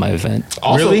booked at my event.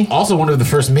 Also one of the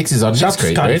first mixes on Shout out to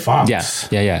Mixcrate, Scotty right? Fox.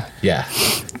 Yeah.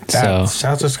 Shout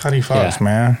out to Scotty Fox,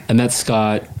 man. I met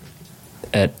Scott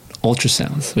at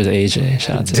Ultrasounds with AJ.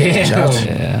 Shout out to Damn. AJ.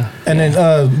 Yeah. And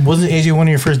then wasn't AJ one of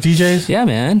your first DJs? Yeah,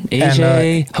 man.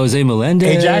 AJ, Jose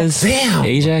Melendez. Ajax? Damn.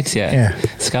 Ajax, yeah.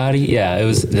 Scotty, yeah.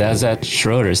 That was at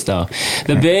Schroeder's though.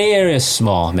 The Bay Area is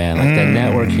small, man. The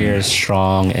network here is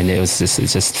strong, and it's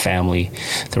just family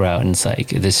throughout. And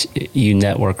it's you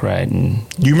network right. And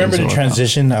Do you remember things the work out.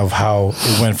 transition of how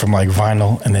it went from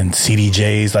vinyl and then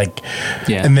CDJs,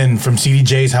 Yeah. and then from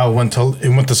CDJs how it went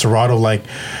to Serato,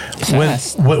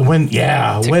 Fast. when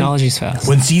Technology's fast.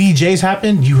 When CDJs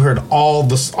happened, you heard all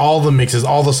the mixes,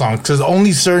 all the songs, because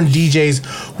only certain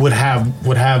DJs would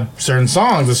have certain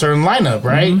songs, a certain lineup,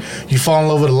 right? Mm-hmm. You fall in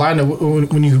love with a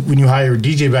lineup when you hire a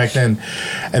DJ back then,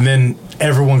 and then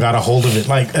everyone got a hold of it.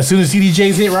 Like as soon as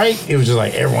CDJs hit right, it was just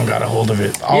like everyone got a hold of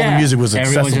it. All the music was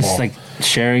accessible. Everyone just like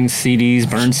sharing CDs,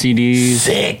 burned CDs.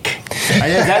 Sick.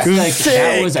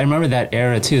 I remember that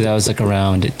era too. That was like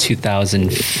around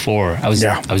 2004. I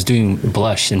was doing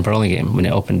Blush in Burlingame when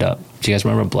it opened up. Do you guys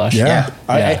remember Blush? Yeah.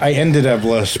 I ended at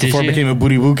Blush before it became a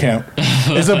booty boot camp.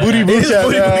 It's a booty boot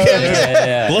camp.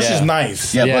 Yeah. Blush is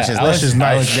nice. Yeah, Blush is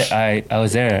nice. I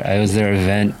was there. I was their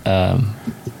event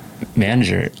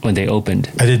manager when they opened.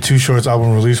 I did Too Short's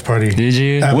album release party. Did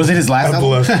you? Was it his last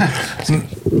album?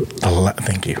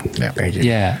 Thank you. Yeah, thank you.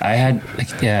 Yeah, I had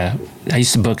I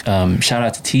used to book. Shout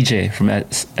out to TJ from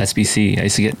SBC. I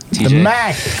used to get TJ. The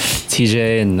Mac.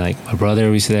 TJ and like my brother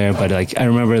was there, but like I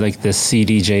remember like the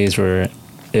CDJs were.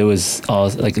 It was all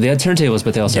like they had turntables,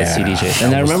 but they also had CDJs.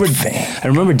 And I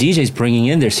remember DJs bringing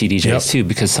in their CDJs too,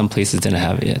 because some places didn't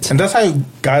have it yet. And that's how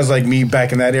guys like me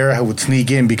back in that era would sneak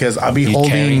in, because I'll be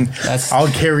holding. I'll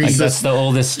carry. Like, that's the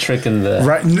oldest trick in the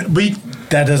right. But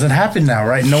that doesn't happen now,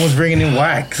 right? No one's bringing in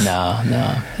wax. No,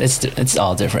 it's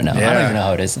all different now. I don't even know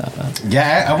how it is now.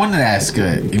 Yeah, I wanted to ask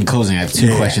in closing. I have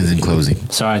two questions in closing.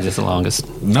 Sorry, just the longest.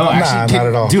 No, actually, not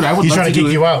at all, dude. I would He's love trying to to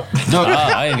kick you out. No,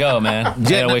 I didn't go, man. I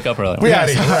gotta wake up early. We out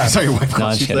of here. Sorry, your wife No, I'm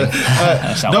called just you.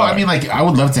 kidding. No, I mean, like, I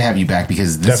would love to have you back,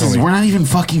 because we're not even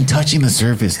fucking touching the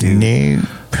surface, dude. Nope.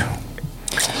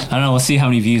 I don't know. We'll see how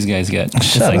many views you guys get.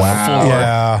 It's like Wow.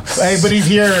 Yeah. Hey, but he's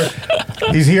here.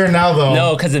 He's here now, though.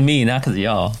 No, because of me, not because of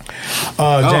y'all.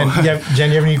 Jen,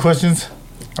 you have any questions?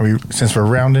 Since we're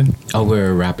rounding? Oh,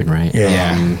 we're rapping, right?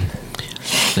 Yeah.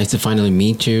 Nice to finally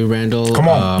meet you, Randall. Come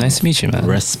on. Nice to meet you, man.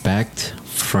 Respect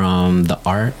from the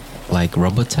art, like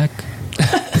Robotech.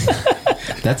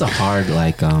 That's a hard,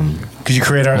 like, Could you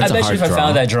create art? I bet you if I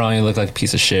found that drawing, it looked like a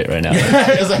piece of shit right now.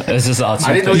 It's just all.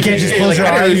 I didn't know you can't just close your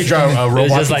eyes. You draw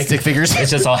It's just like stick figures. It's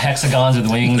just all hexagons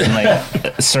with wings and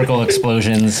like circle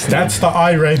explosions. That's the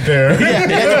eye right there. They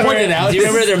had to point it out. Do you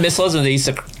remember their missiles when they used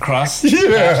to cross? Yeah.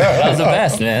 That was the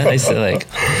best, man. They used to like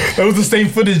That was the same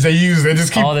footage they used. They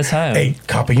just keep all the time. Hey,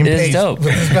 copy and paste. It's dope.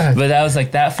 Look at this back. But that was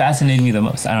like that fascinated me the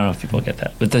most. I don't know if people get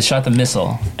that. But they shot the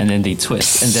missile and then they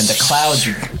twist and then the clouds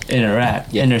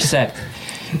intersect.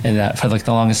 And that for like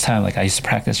the longest time, like I used to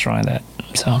practice drawing that.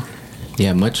 So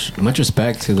yeah, much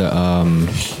respect to the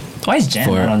why is Jan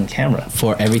not on camera?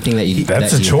 for everything that you.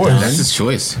 That's that a you've choice. done. That's his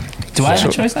choice. Do I have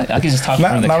a choice? I can just talk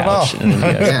from the not at all. couch. And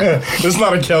then, It's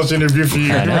not a couch interview for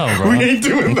you. I know, bro. We ain't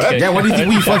doing that. Yeah, what do you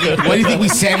think we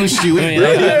sandwiched you I in? mean,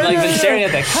 I've like been staring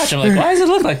at that couch. I'm like, why does it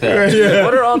look like that? Yeah.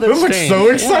 What are all the This looks so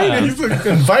exciting. He's like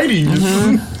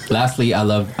inviting. Lastly, I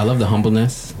love the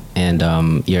humbleness, and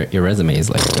your resume is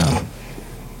like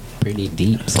pretty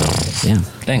deep. So yeah,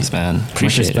 Thanks, man.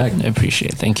 Appreciate respect. it. I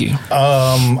appreciate it. Thank you.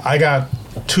 I got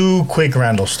two quick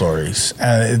Randall stories,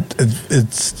 and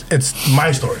it's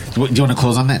my story. Do you want to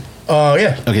close on that?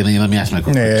 Yeah. Okay, let me ask my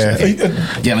question.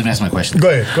 Yeah. Let me ask my question. Go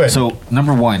ahead. So,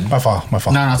 number one. My fault.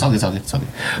 No, it's all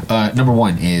good. Number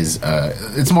one is,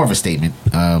 it's more of a statement.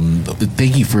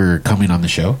 Thank you for coming on the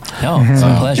show. No, it's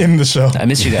my pleasure. In the show. I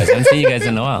miss you guys. I haven't seen you guys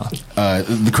in a while.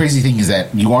 The crazy thing is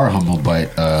that you are humble,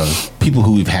 but people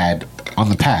who we've had on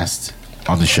the past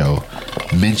on the show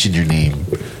mentioned your name.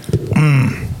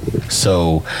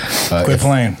 So, Quit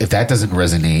playing. If that doesn't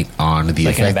resonate on the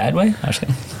Like in a effect, bad way?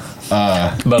 Actually.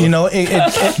 You know,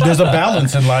 there's a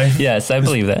balance in life. Yes, I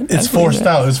believe that. It's forced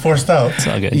out. It's forced out. It's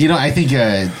all good. you know, I think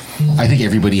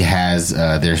everybody has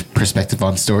their perspective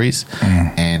on stories,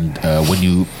 and when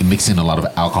you mix in a lot of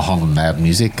alcohol and loud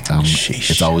music,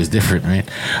 it's always different, right?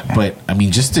 But I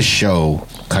mean, just to show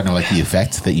kind of like the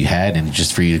effect that you had, and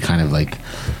just for you to kind of like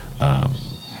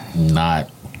not,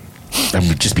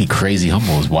 just be crazy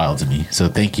humble is wild to me. So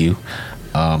thank you.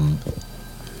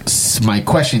 My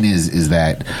question is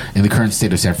that in the current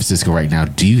state of San Francisco right now,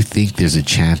 do you think there's a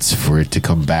chance for it to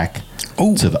come back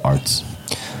to the arts?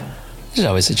 There's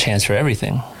always a chance for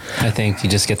everything. I think you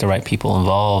just get the right people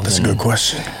involved. That's a good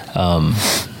question. I'm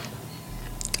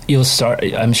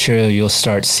sure you'll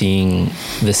start seeing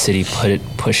the city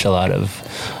push a lot of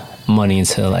money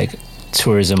into like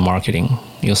tourism marketing.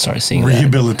 You'll start seeing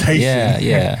rehabilitation.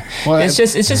 Yeah. Well, it's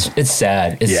sad. It's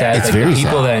sad. It's like very the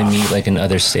people sad. that I meet like in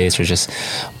other states or just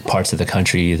parts of the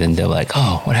country, then they're like,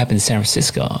 "Oh, what happened in San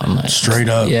Francisco?" I'm like, Straight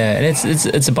up. Yeah, and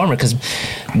it's a bummer because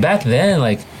back then,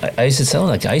 like I used to tell them,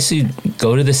 like I used to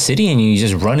go to the city and you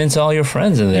just run into all your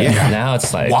friends in there. Yeah. Now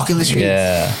it's like Walk in the streets.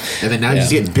 Yeah, And then now you just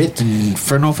get bit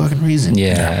for no fucking reason.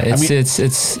 yeah. I mean, It's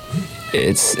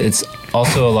it's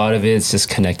also a lot of it's just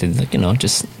connected, like,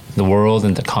 just the world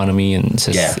and the economy, and it's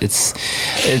just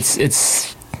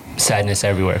it's sadness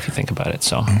everywhere if you think about it.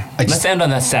 So let's end on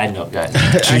that sad note, guys.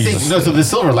 I think so the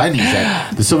silver lining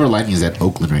is that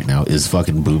Oakland right now is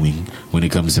fucking booming when it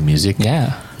comes to music.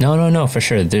 Yeah, no, for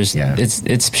sure.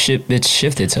 It's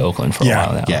shifted to Oakland for a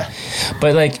while now. Yeah,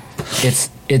 but like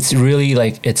it's really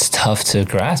like it's tough to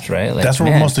grasp, right? Like, that's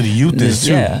where most of the youth is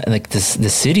too. Yeah, like the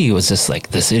city was just like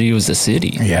the city was the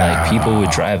city. Yeah, like people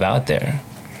would drive out there.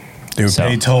 They would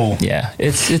pay toll. Yeah,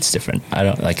 it's different. I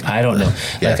don't know. Like, I don't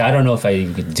know if I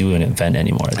could do an event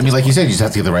anymore. I mean, like you said, you just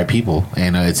have to get the right people.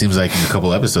 And it seems like in a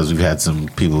couple episodes, we've had some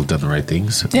people who've done the right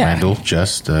things. Yeah. Randall,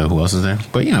 Just, who else is there?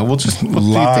 But, we'll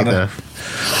take the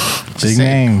big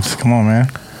names. Come on, man.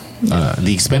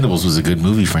 The Expendables was a good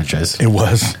movie franchise. It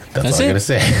was. That's all I got to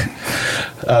say.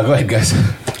 Go ahead, guys.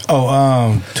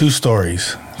 Two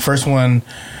stories. First one.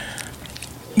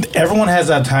 Everyone has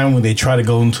that time when they try to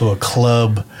go into a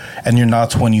club and you're not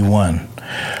 21.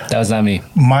 That was not me.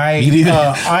 I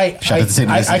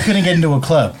couldn't get into a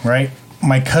club, right?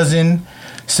 My cousin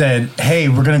said, "Hey,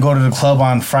 we're gonna go to the club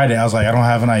on Friday." I was like, "I don't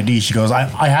have an ID." She goes, I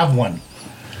have one.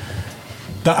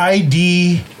 The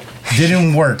ID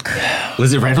didn't work.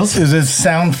 Was it Randall's? It was a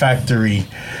Sound Factory.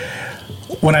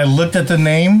 When I looked at the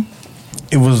name,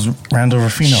 it was Randall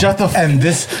Rufino. Shut the And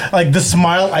this, like, the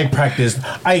smile I practiced.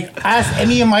 I asked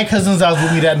any of my cousins that was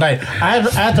with me that night. I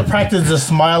had to practice the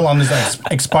smile on this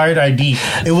expired ID.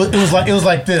 It was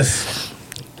like this.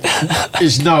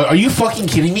 No, are you fucking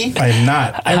kidding me? I'm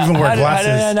not. I even wear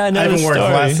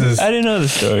glasses. I didn't know the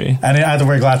story. I had to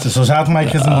wear glasses. So shout out to my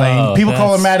cousin Lane. People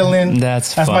call her Madeline.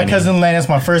 That's my cousin Lane. That's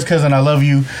my first cousin. I love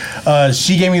you.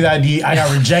 She gave me the ID. I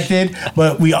got rejected,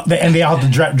 but they all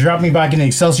had to drop me back in the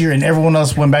Excelsior, and everyone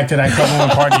else went back to that club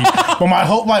and party. But my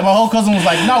whole cousin was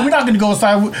like, "No, we're not gonna go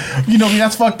inside.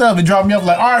 That's fucked up." They dropped me up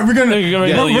like, "All right, we're gonna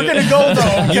go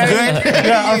though." Okay?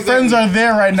 Yeah, our friends are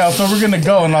there right now, so we're gonna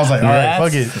go. And I was like, "All right,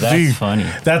 fuck it." That's funny.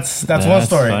 That's one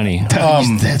story. Funny.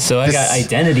 So I got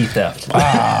identity theft.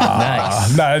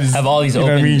 Nice. I have all these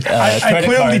open. I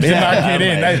clearly did not get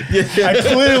in. I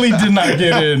clearly did not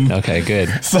get in. Okay,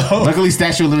 good. So luckily,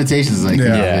 statute of limitations is like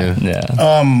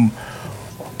yeah.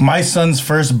 My son's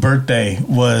first birthday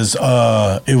was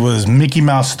it was Mickey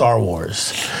Mouse Star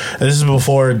Wars. This is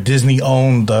before Disney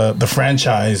owned the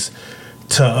franchise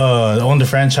to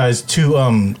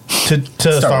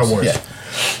Star Wars. Yeah.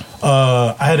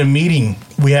 I had a meeting.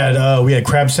 We had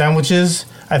crab sandwiches,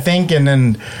 I think, and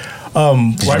then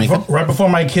right before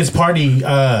my kid's party,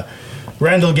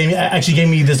 Randall gave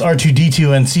me this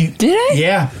R2D2 and see. Did I?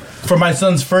 Yeah, for my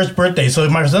son's first birthday. So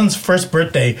my son's first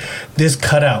birthday, this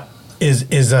cutout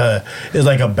is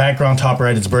like a background topper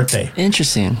at his birthday.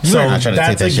 Interesting. So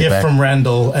that's a gift from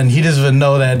Randall, and he doesn't even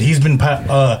know that he's been part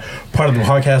of the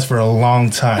podcast for a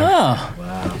long time. Oh,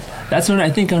 wow. That's when I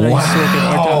think I used to work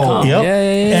at art.com. Yep.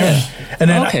 Yeah. And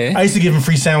then I used to give him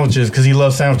free sandwiches because he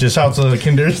loves sandwiches. Shout out to the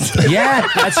Kinders. Yeah,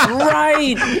 that's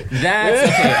right. That's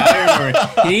okay. I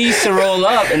remember. He used to roll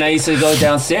up, and I used to go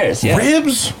downstairs. Yeah.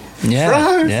 Ribs. Yeah.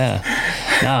 Fries. Yeah.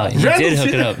 No, he did hook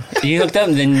it up. He hooked up,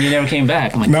 and then you never came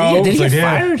back. I'm like, no, did he get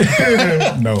fired?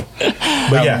 No.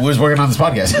 But yeah, we was working on this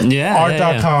podcast. Yeah.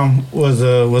 Art.com was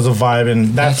a vibe,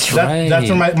 and that's right. That's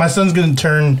when my son's gonna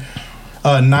turn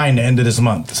 9 the end of this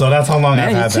month. So that's how long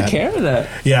I've had that. You took care of that.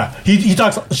 Yeah. He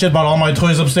talks shit about all my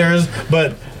toys upstairs,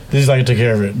 but he's like, I took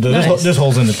care of it. There's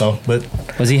holes in it though. But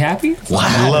was he happy?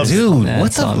 Wow, dude.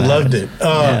 What's up? Loved it.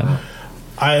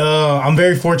 I'm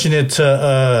very fortunate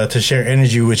to share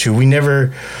energy with you. We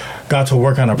never got to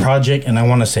work on a project, and I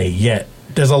want to say yet.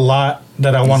 There's a lot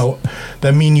that I want to,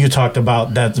 that me and you talked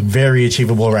about that's very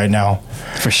achievable right now.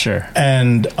 For sure.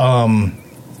 And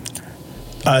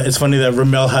it's funny that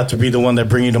Ramel had to be the one that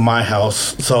bring you to my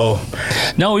house. So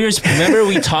no, remember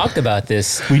we talked about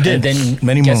this. We did. And then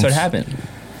many guess months. what happened?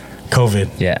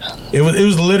 COVID. Yeah. It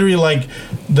was literally like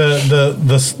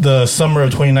the summer of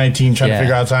 2019 trying to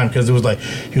figure out time, because he was like,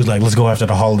 let's go after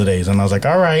the holidays, and I was like,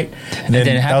 all right. And then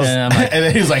it happened, and I'm like, and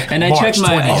then he was like, and I checked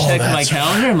my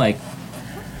calendar. I'm like,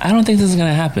 I don't think this is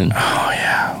gonna happen. Oh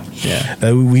yeah.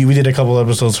 Yeah. We did a couple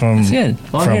episodes from. It's good.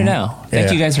 Well, I'm here now.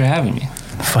 Thank you guys for having me.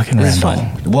 Fucking this is Randall.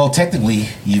 fun. Well, technically,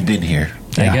 you've been here.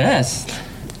 I guess.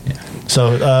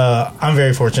 So I'm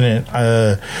very fortunate.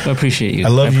 I appreciate you. I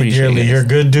love you dearly. You're a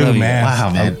good dude, man.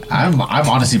 Wow, man. I'm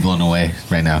honestly blown away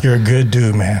right now. You're a good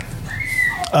dude, man.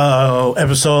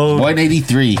 Episode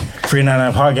 183.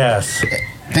 FREE99 podcast.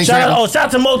 Thanks, shout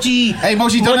out to Mochi. Hey,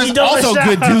 Mochi Donuts, also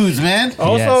good dudes, man.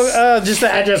 Also, just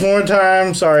the address one more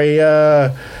time. Sorry.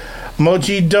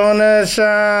 Mochi Donut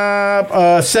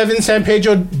Shop, 7 San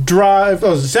Pedro Drive,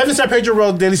 7 San Pedro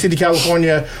Road, Daly City,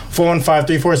 California,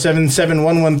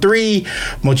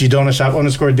 415-347-7113. Mochi Donut Shop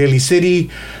 _ Daly City.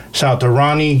 Shout out to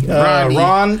Ronnie.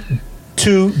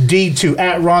 Ron2D2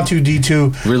 at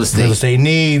Ron2D2. Real estate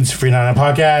needs. FREE99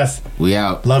 podcast. We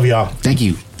out. Love y'all. Thank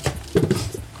you.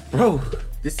 Bro,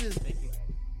 this is...